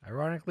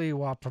 Ironically,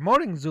 while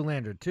promoting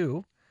Zoolander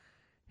 2,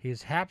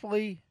 he's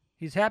happy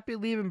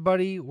leaving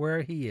Buddy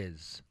where he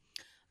is.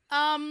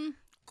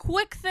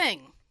 Quick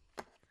thing.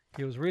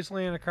 He was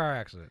recently in a car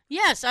accident.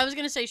 Yes, I was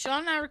going to say,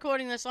 Sean and I are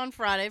recording this on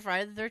Friday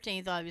the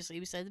 13th,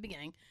 obviously, we said at the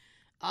beginning.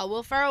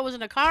 Will Ferrell was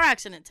in a car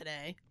accident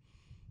today.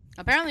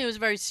 Apparently it was a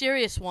very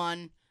serious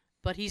one,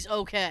 but he's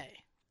okay.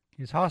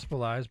 He's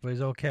hospitalized, but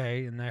he's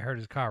okay, and I heard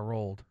his car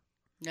rolled.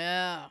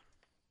 Yeah.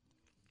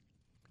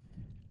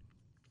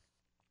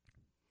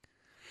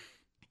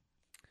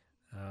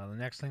 The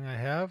next thing I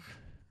have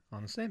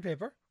on the same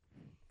paper.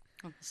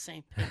 On the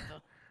same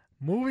paper.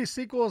 Movie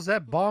sequels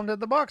that bombed at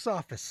the box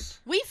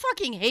office. We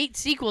fucking hate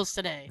sequels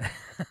today.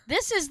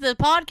 This is the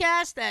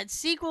podcast that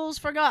sequels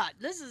forgot.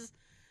 This is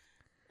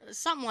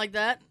something like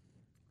that.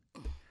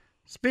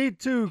 Speed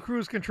 2,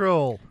 Cruise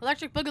Control.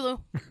 Electric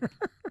Boogaloo.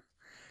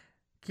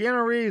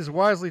 Keanu Reeves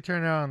wisely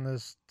turned down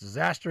this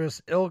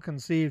disastrous,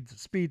 ill-conceived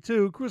Speed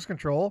 2, Cruise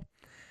Control,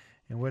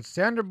 in which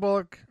Sandra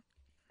Bullock's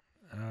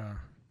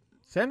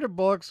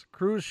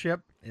cruise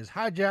ship is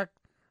hijacked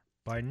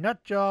by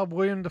nutjob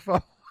William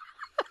Dafoe.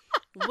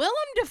 Willem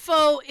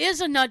Dafoe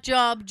is a nut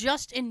job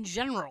just in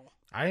general.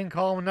 I didn't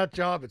call him a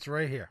nutjob. It's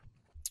right here.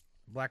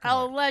 Black and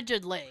white.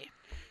 Allegedly.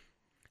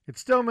 It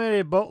still made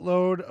a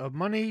boatload of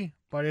money,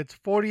 but its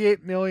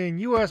 $48 million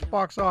U.S.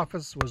 box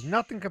office was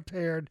nothing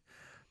compared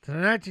to the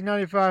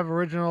 1995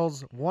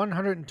 original's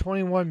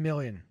 $121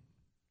 million.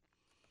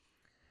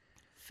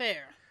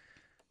 Fair.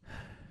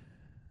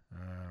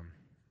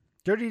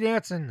 Dirty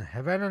Dancing,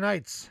 Havana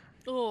Nights.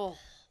 Oh.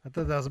 I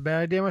thought that was a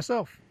bad idea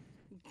myself.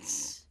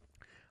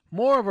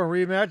 More of a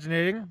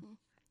reimagining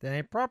than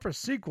a proper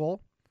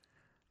sequel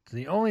to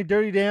the only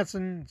Dirty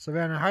Dancing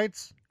Savannah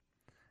Heights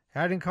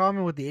had in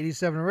common with the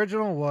 87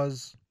 original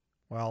was,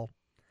 well,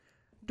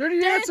 Dirty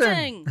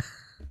Dancing!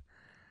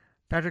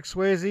 Patrick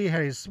Swayze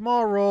had a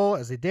small role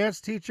as a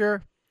dance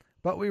teacher,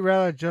 but we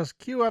rather just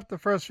cue up the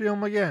first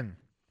film again.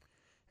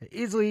 It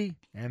easily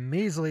and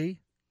measly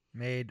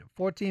made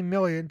 $14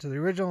 million to the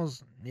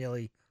original's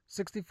nearly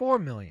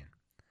 $64 million.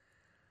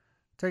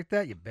 Take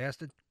that, you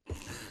bastard.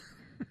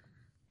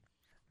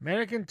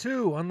 Mannequin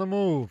 2 on the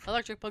move.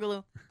 Electric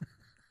Boogaloo.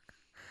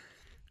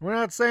 We're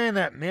not saying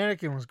that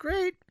Mannequin was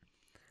great,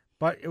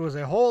 but it was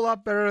a whole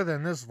lot better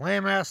than this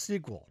lame-ass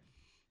sequel.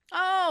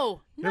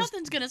 Oh,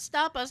 nothing's going to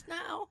stop us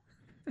now.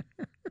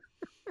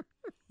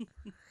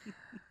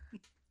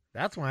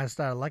 That's when I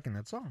started liking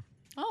that song.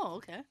 Oh,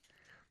 okay.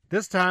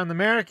 This time, the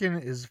Mannequin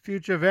is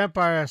future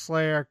vampire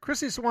slayer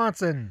Chrissy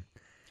Swanson,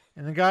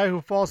 and the guy who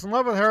falls in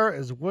love with her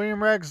is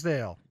William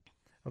Ragsdale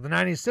of the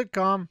 90s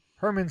sitcom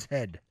Herman's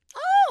Head.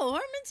 Oh,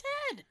 Herman's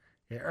Head.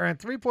 It earned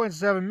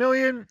 $3.7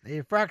 million,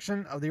 a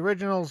fraction of the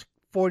original's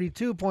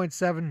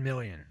 $42.7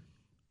 million.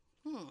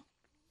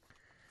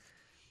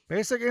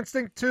 Basic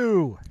Instinct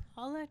 2.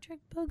 Electric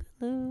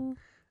Boogaloo.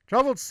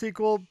 Troubled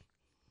sequel,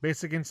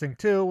 Basic Instinct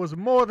 2, was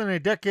more than a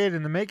decade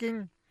in the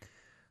making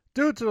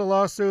due to the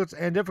lawsuits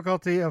and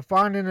difficulty of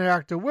finding an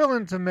actor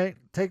willing to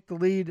take the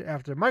lead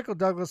after Michael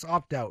Douglas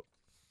opted out.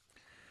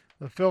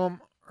 The film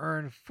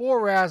earned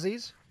 4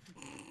 Razzies,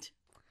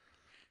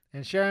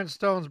 and Sharon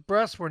Stone's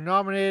breasts were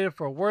nominated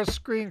for Worst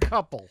Screen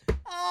Couple.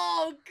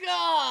 Oh,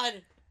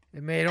 God!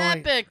 It made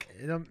Epic!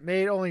 It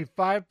made only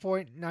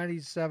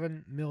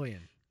 $5.97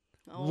 million.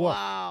 Oh, Woof.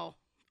 wow.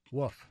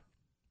 Woof.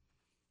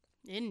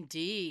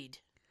 Indeed.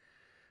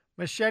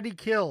 Machete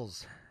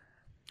Kills.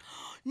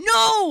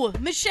 No!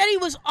 Machete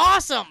was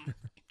awesome!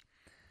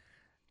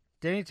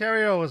 Danny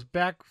Terrio was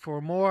back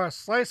for more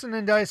slicing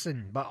and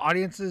dicing, but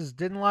audiences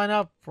didn't line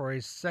up for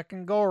a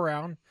second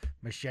go-around.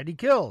 Machete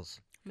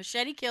Kills.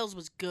 Machete Kills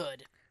was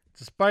good.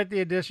 Despite the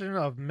addition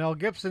of Mel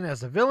Gibson as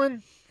the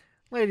villain,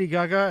 Lady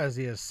Gaga as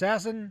the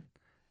assassin,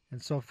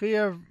 and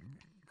Sofia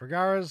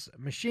Vergara's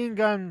machine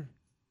gun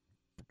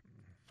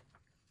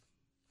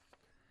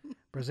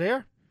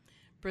Brazier?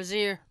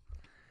 Brazier.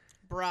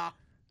 Bra.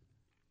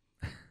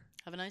 Have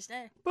a nice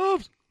day.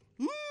 Boobs!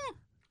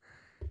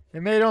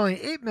 It made only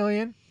 $8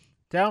 million,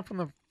 down from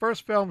the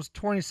first film's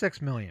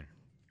 $26 million.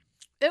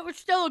 It was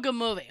still a good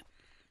movie.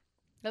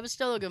 That was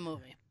still a good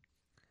movie.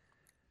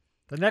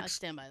 I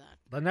stand by that.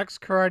 The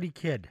next Karate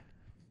Kid.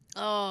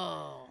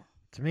 Oh.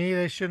 To me,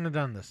 they shouldn't have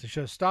done this. They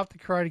should have stopped the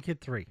Karate Kid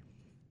 3.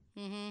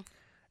 Mm-hmm.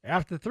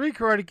 After 3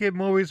 Karate Kid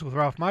movies with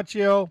Ralph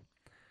Macchio,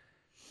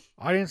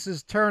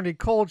 audiences turned a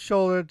cold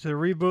shoulder to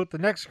reboot the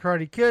next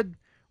Karate Kid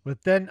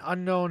with then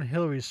unknown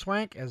Hilary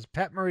Swank as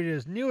Pat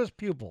Morita's newest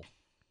pupil.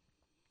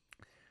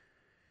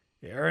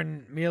 It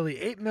earned merely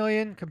 $8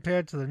 million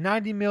compared to the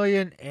 $90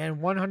 million and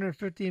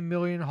 $150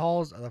 million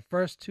hauls of the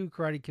first 2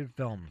 Karate Kid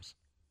films.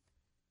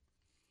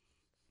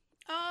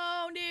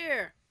 Oh,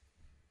 dear.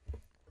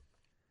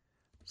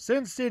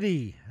 Sin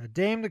City, A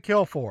Dame to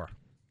Kill For.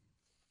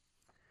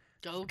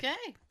 Okay.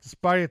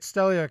 Despite its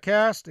stellar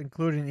cast,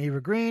 including Eva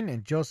Green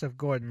and Joseph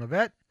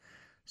Gordon-Levitt,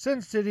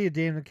 Sin City, A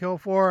Dame to Kill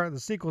For, the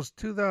sequel's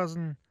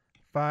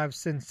 2005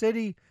 Sin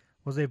City,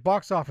 was a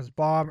box office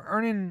bomb,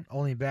 earning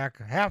only back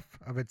half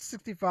of its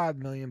 $65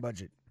 million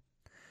budget.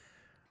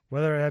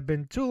 Whether it had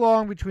been too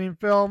long between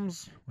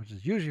films, which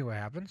is usually what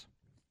happens,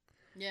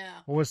 Yeah.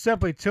 or was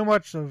simply too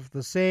much of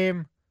the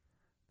same,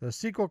 the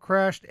sequel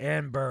crashed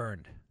and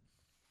burned.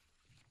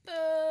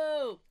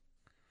 Boo!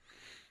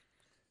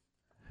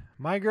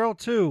 My Girl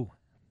 2.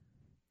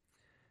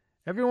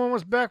 Everyone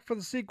was back for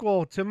the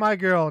sequel to My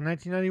Girl in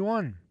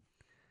 1991.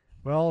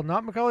 Well,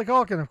 not Macaulay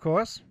Culkin, of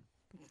course.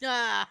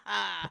 But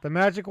the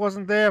magic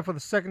wasn't there for the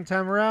second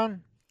time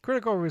around.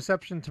 Critical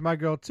reception to My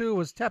Girl 2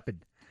 was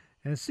tepid,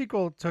 and the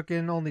sequel took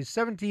in only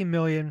 $17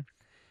 million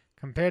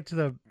compared to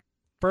the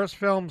first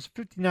film's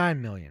 $59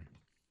 million.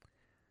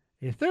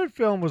 A third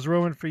film was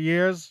rumored for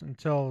years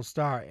until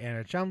star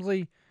Anna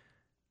Chumley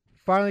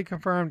finally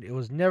confirmed it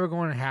was never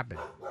going to happen.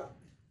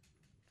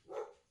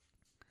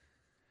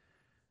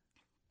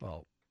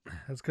 Well,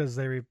 that's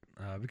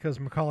because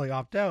Macaulay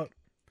opted out.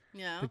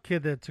 Yeah. The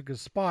kid that took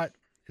his spot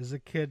is a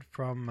kid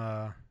from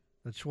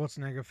the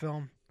Schwarzenegger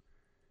film.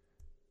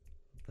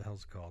 What the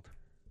hell's it called?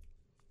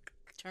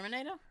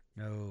 Terminator?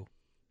 No.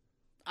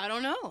 I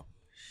don't know.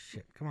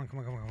 Shit. Come on.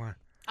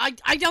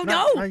 I don't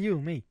know. Not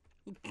you, me.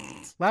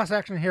 Last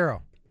Action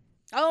Hero.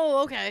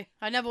 Oh, okay.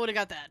 I never would have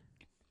got that.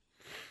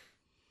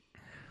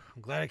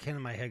 I'm glad it came to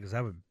my head because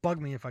that would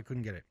bug me if I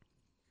couldn't get it.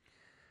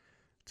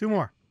 2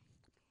 more.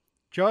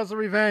 Jaws the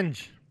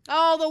Revenge.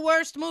 Oh, the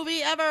worst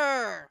movie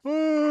ever.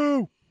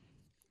 Ooh!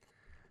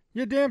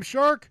 You damn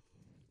shark.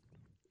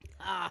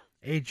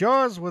 A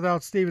Jaws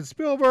without Steven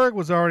Spielberg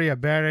was already a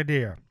bad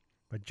idea.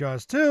 But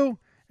Jaws 2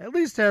 at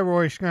least had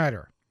Roy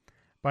Schneider.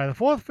 By the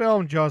 4th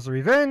film, Jaws the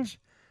Revenge,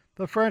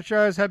 the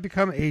franchise had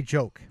become a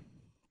joke.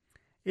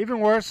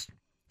 Even worse,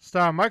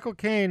 star Michael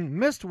Caine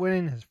missed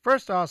winning his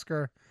first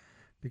Oscar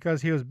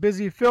because he was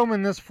busy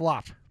filming this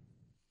flop.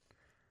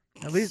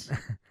 At least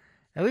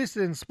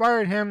it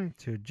inspired him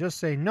to just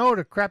say no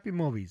to crappy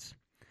movies.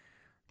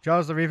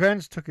 Jaws the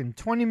Revenge took in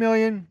 $20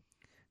 million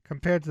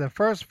compared to the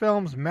first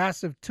film's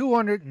massive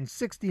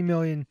 $260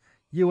 million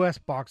U.S.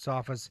 box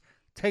office.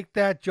 Take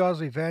that, Jaws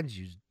Revenge,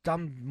 you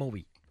dumb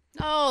movie.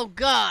 Oh,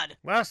 God.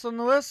 Last on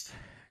the list,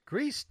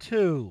 Grease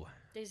 2.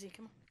 Daisy,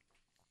 come on.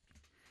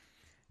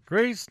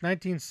 Grease,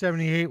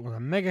 1978, was a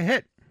mega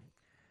hit,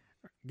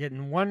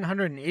 getting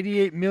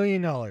 $188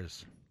 million,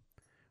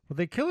 with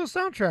a killer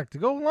soundtrack to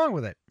go along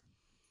with it.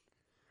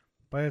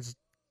 But its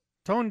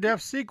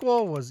tone-deaf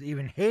sequel was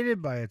even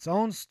hated by its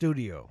own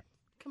studio.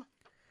 Come on,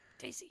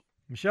 Daisy.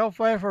 Michelle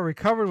Pfeiffer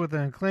recovered with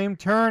an acclaimed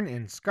turn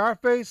in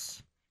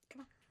Scarface.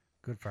 Come on.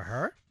 Good for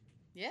her.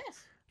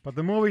 Yes. But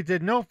the movie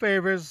did no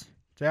favors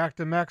to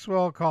actor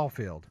Maxwell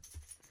Caulfield.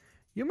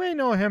 You may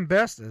know him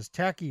best as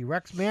tacky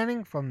Rex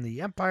Manning from the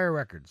Empire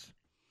Records.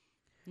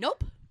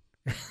 Nope.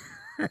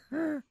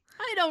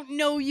 I don't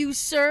know you,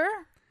 sir.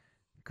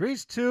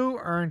 Grease 2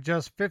 earned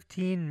just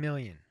 $15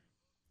 million.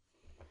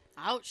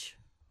 Ouch.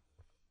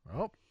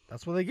 Well,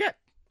 that's what they get.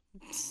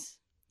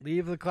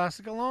 leave the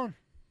classic alone.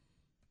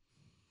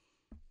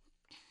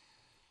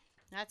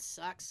 That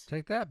sucks.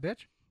 Take that,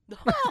 bitch.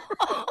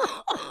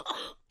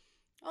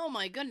 Oh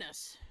my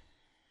goodness.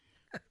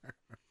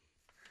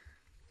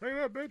 Take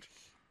that, bitch.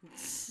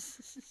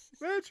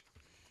 Bitch.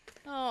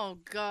 Oh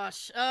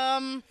gosh.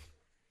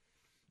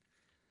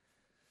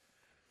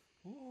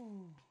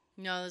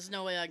 No, there's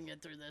no way I can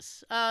get through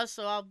this.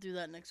 So I'll do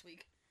that next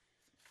week.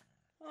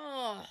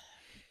 Oh.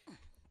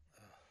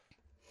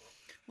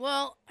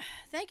 Well,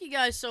 thank you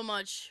guys so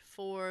much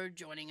for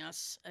joining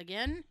us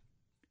again.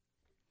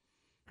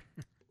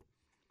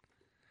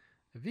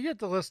 If you get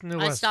to listen to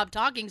us... I stopped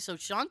talking so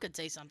Sean could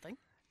say something.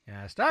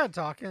 Yeah, I started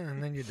talking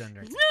and then you're done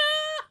drinking.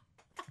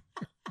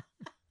 I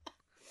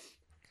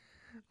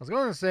was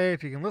going to say,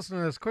 if you can listen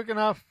to this quick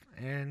enough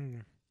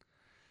and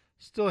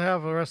still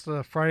have the rest of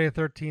the Friday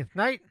the 13th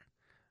night,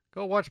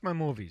 go watch my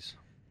movies.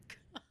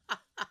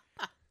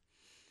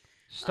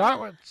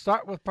 Start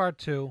with part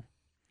 2,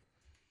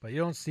 but you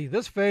don't see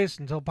this face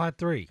until part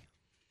 3.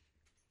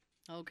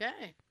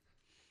 Okay.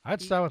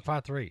 I'd start with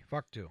part 3.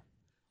 Fuck 2.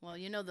 Well,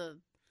 you know the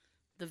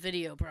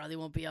video probably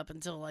won't be up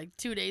until like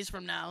 2 days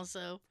from now,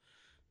 so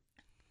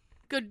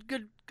good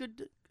job.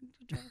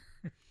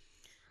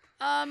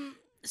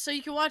 So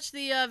you can watch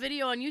the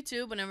video on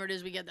YouTube whenever it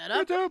is we get that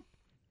up. YouTube.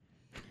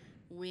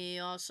 We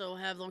also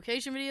have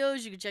location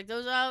videos. You can check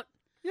those out.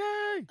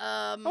 Yay!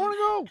 I want to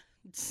go.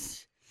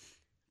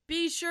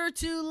 Be sure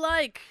to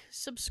like,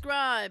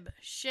 subscribe,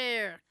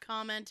 share,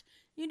 comment.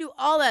 You can do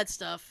all that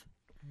stuff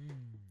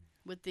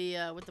with the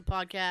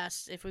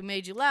podcast. If we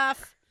made you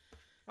laugh,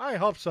 I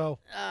hope so.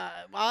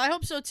 Well, I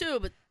hope so too.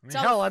 But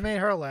I made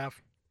her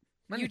laugh.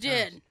 You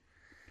did.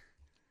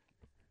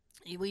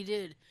 We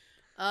did.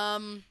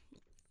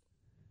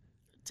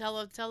 Tell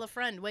a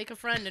friend, wake a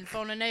friend, and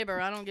phone a neighbor.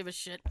 I don't give a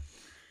shit.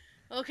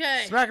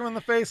 Okay. Smack him in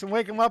the face and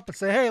wake him up and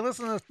say, "Hey,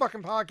 listen to this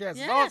fucking podcast.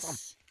 It's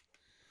awesome.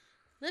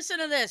 Listen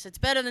to this. It's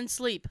better than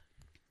sleep."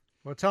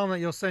 Well, tell him that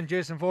you'll send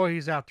Jason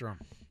Voorhees after him.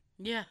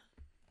 Yeah.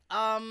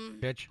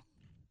 Bitch.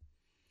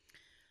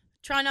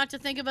 Try not to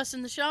think of us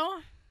in the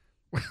shower.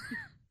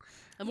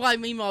 Well, I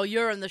mean, while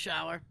you're in the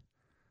shower.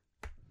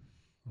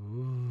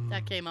 Ooh.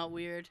 That came out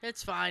weird.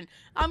 It's fine.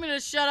 I'm going to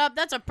shut up.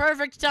 That's a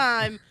perfect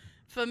time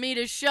for me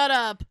to shut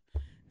up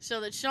so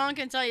that Sean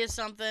can tell you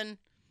something.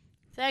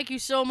 Thank you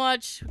so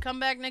much. Come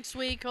back next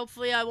week.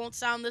 Hopefully I won't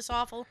sound this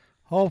awful.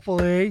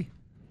 Hopefully.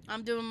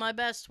 I'm doing my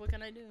best. What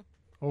can I do?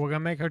 Or we're going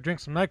to make her drink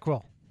some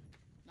NyQuil.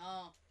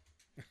 No.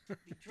 Be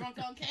drunk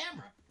on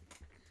camera.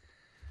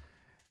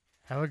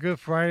 Have a good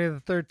Friday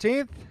the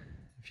 13th.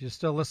 If you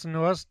still listen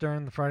to us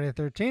during the Friday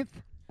the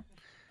 13th.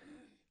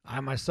 I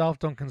myself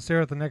don't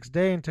consider it the next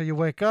day until you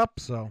wake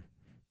up, so.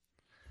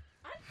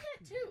 I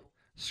can't too.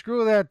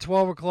 Screw that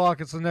 12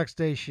 o'clock, it's the next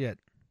day shit.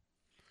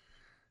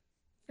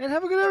 And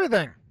have a good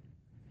everything.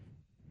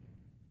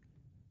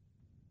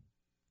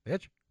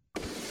 Bitch.